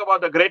you talk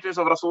about the greatness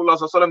of Rasulullah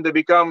sallallahu alaihi wasallam, they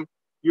become,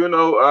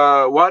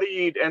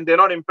 worried and they're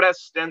not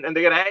impressed and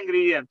they get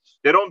angry and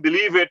they don't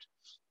believe it.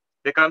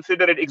 They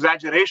consider it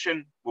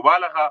exaggeration,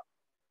 mubalagha,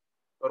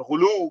 or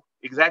ghulu,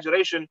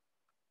 exaggeration.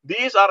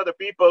 These are the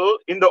people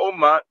in the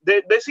ummah.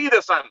 They see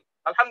the sun.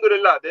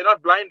 Alhamdulillah, they're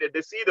not blinded.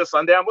 They see the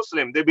sun. They are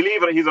Muslim. They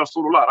believe he's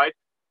Rasulullah, right?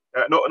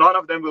 None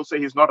of them will say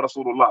he's not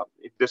Rasulullah.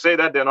 If they say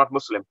that, they're not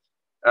Muslim.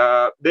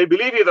 They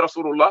believe he's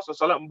Rasulullah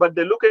sallallahu alaihi wasallam, but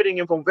they're looking at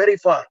him from very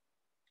far.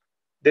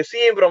 They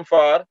see him from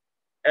far,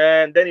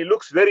 and then he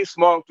looks very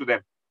small to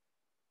them.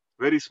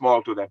 Very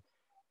small to them.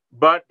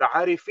 But the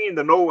arifin,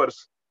 the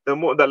knowers, the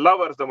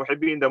lovers, the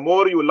muhibbin, the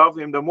more you love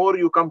him, the more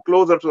you come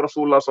closer to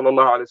Rasulullah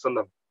sallallahu alaihi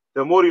wasallam.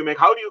 The more you make.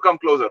 How do you come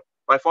closer?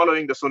 By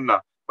following the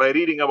sunnah, by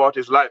reading about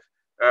his life,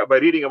 by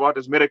reading about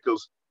his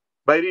miracles,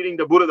 by reading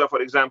the Burda,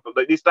 for example,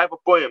 these type of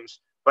poems,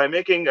 by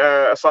making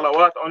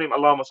salawat on him.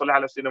 Allahumma salli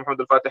ala sayyidina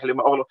Muhammad al-Fatih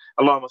lima ughliq.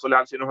 Allahumma salli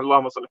ala sayyidina Muhammad.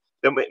 Allahumma salli.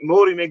 The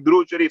more you make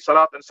durood sharif,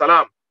 salat and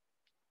salam,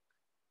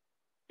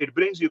 it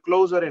brings you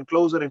closer and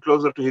closer and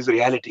closer to his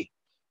reality.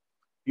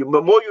 The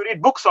more you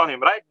read books on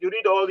him, right? You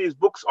read all these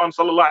books on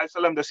sallallahu alaihi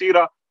wasallam, the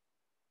seerah,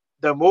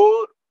 the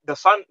more the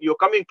sun, you're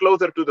coming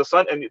closer to the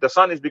sun, and the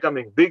sun is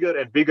becoming bigger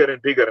and bigger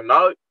and bigger. And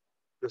now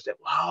you say,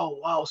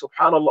 wow,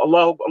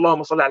 subhanallah,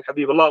 Allahumma salli ala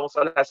habib, Allahumma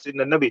salli ala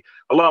sayyidina nabi,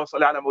 Allahumma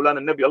salli ala maulana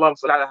nabi, Allahumma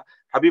salli ala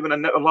habibina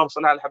nabi, Allahumma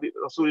salli ala habib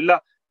Rasulillah.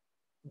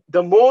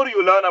 The more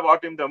you learn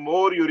about him, the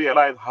more you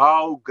realize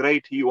how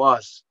great he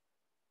was.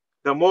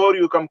 The more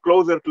you come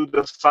closer to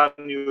the sun,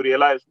 you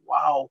realize,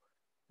 wow,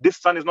 this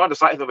sun is not the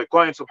size of a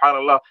coin,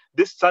 subhanallah.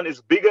 This sun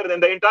is bigger than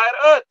the entire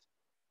earth.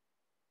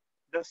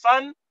 The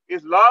sun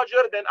is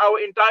larger than our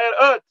entire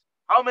earth.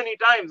 How many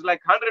times?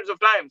 Like hundreds of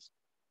times.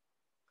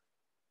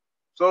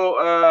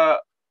 So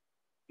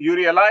you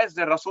realize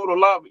that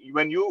Rasulullah,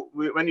 when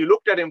you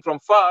looked at him from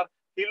far,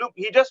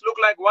 he just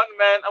looked like one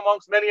man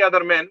amongst many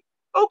other men.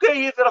 Okay,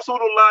 he's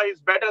Rasulullah, he's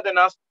better than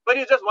us, but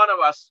he's just one of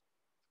us.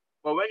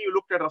 But when you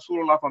looked at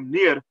Rasulullah from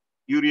near,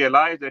 you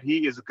realize that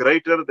he is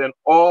greater than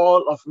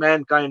all of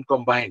mankind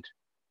combined.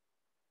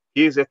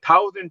 He is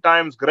 1,000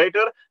 times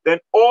greater than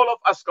all of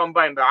us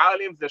combined, the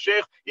alims, the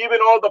sheikh, even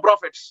all the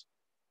prophets.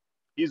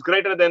 He's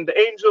greater than the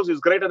angels, he's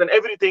greater than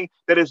everything.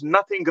 There is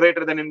nothing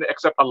greater than him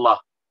except Allah.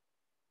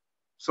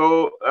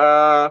 So,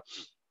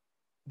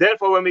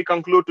 therefore, when we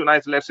conclude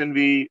tonight's lesson,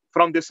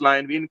 from this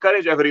line, we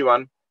encourage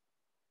everyone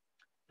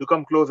to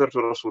come closer to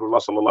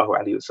Rasulullah sallallahu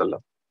alaihi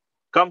wasallam.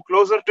 Come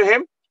closer to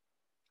him,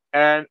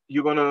 and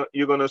you're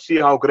gonna see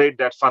how great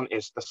that sun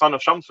is. The son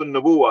of Shamsun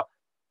Nubuwa,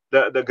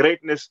 the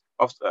greatness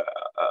of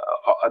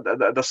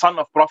the son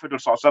of Prophet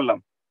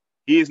ﷺ.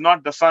 He is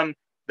not the sun.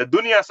 The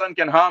dunya sun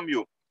can harm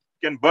you,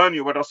 can burn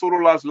you, but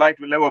Rasulullah's light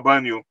will never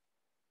burn you.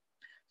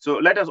 So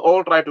let us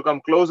all try to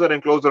come closer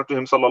and closer to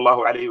him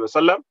sallallahu alaihi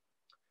wasallam,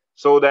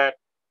 so that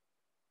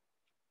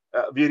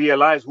we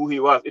realize who he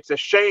was. It's a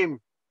shame.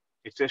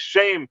 It's a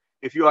shame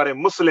if you are a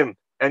Muslim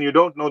and you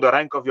don't know the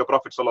rank of your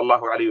Prophet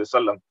sallallahu alaihi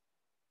wasallam,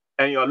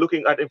 and you are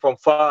looking at him from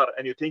far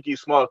and you think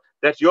he's small.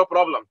 That's your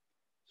problem.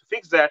 So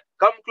fix that.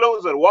 Come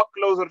closer, walk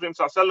closer to him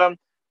sallallahu alaihi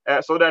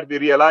wasallam, so that we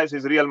realize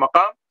his real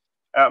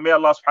maqam. May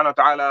Allah subhanahu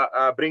wa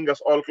ta'ala bring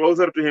us all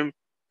closer to him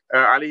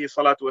alayhi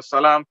salatu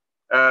wassalam,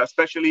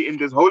 especially in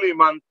this holy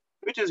month,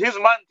 which is his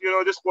month.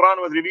 This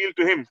Quran was revealed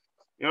to him.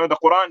 The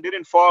Quran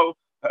didn't fall.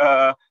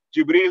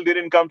 Jibreel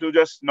didn't come to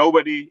just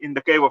nobody in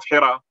the cave of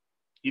Hira.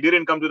 He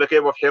didn't come to the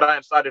cave of Hira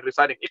and started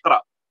reciting Iqra.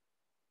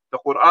 The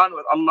Quran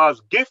was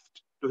Allah's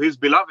gift to his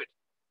beloved.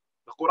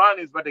 The Quran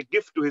is but a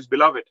gift to his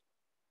beloved.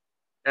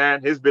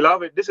 And his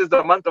beloved, this is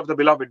the month of the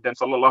beloved then,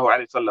 sallallahu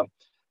alaihi wasallam.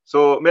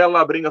 So may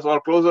Allah bring us all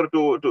closer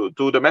to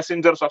the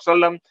Messenger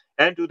sallallahu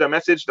and to the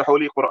message, the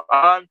Holy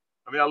Quran.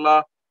 May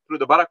Allah, through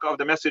the barakah of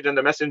the message and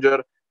the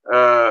Messenger,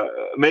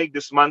 make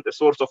this month a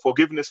source of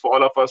forgiveness for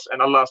all of us,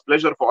 and Allah's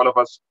pleasure for all of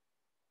us,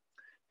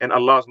 and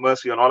Allah's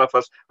mercy on all of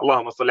us.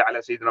 Allahumma salli ala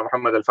sayyidina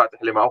Muhammad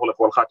al-Fatih lima ughliq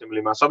wal khatim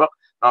lima sabaq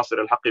nasir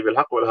al-haqqi bil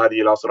haqq wal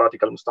hadi ila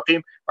siratika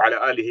al-mustaqim wa ala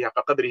alihi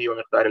haqqa qadrihi wa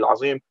miqdarihi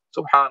al-azim.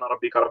 Subhana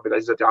rabbika rabbil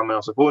izzati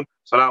amma yasifun,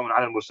 salamun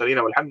ala al-mursalin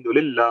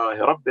walhamdulillahi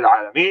rabbil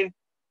alamin.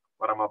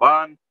 Wa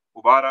Ramadan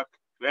Mubarak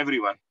to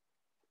everyone.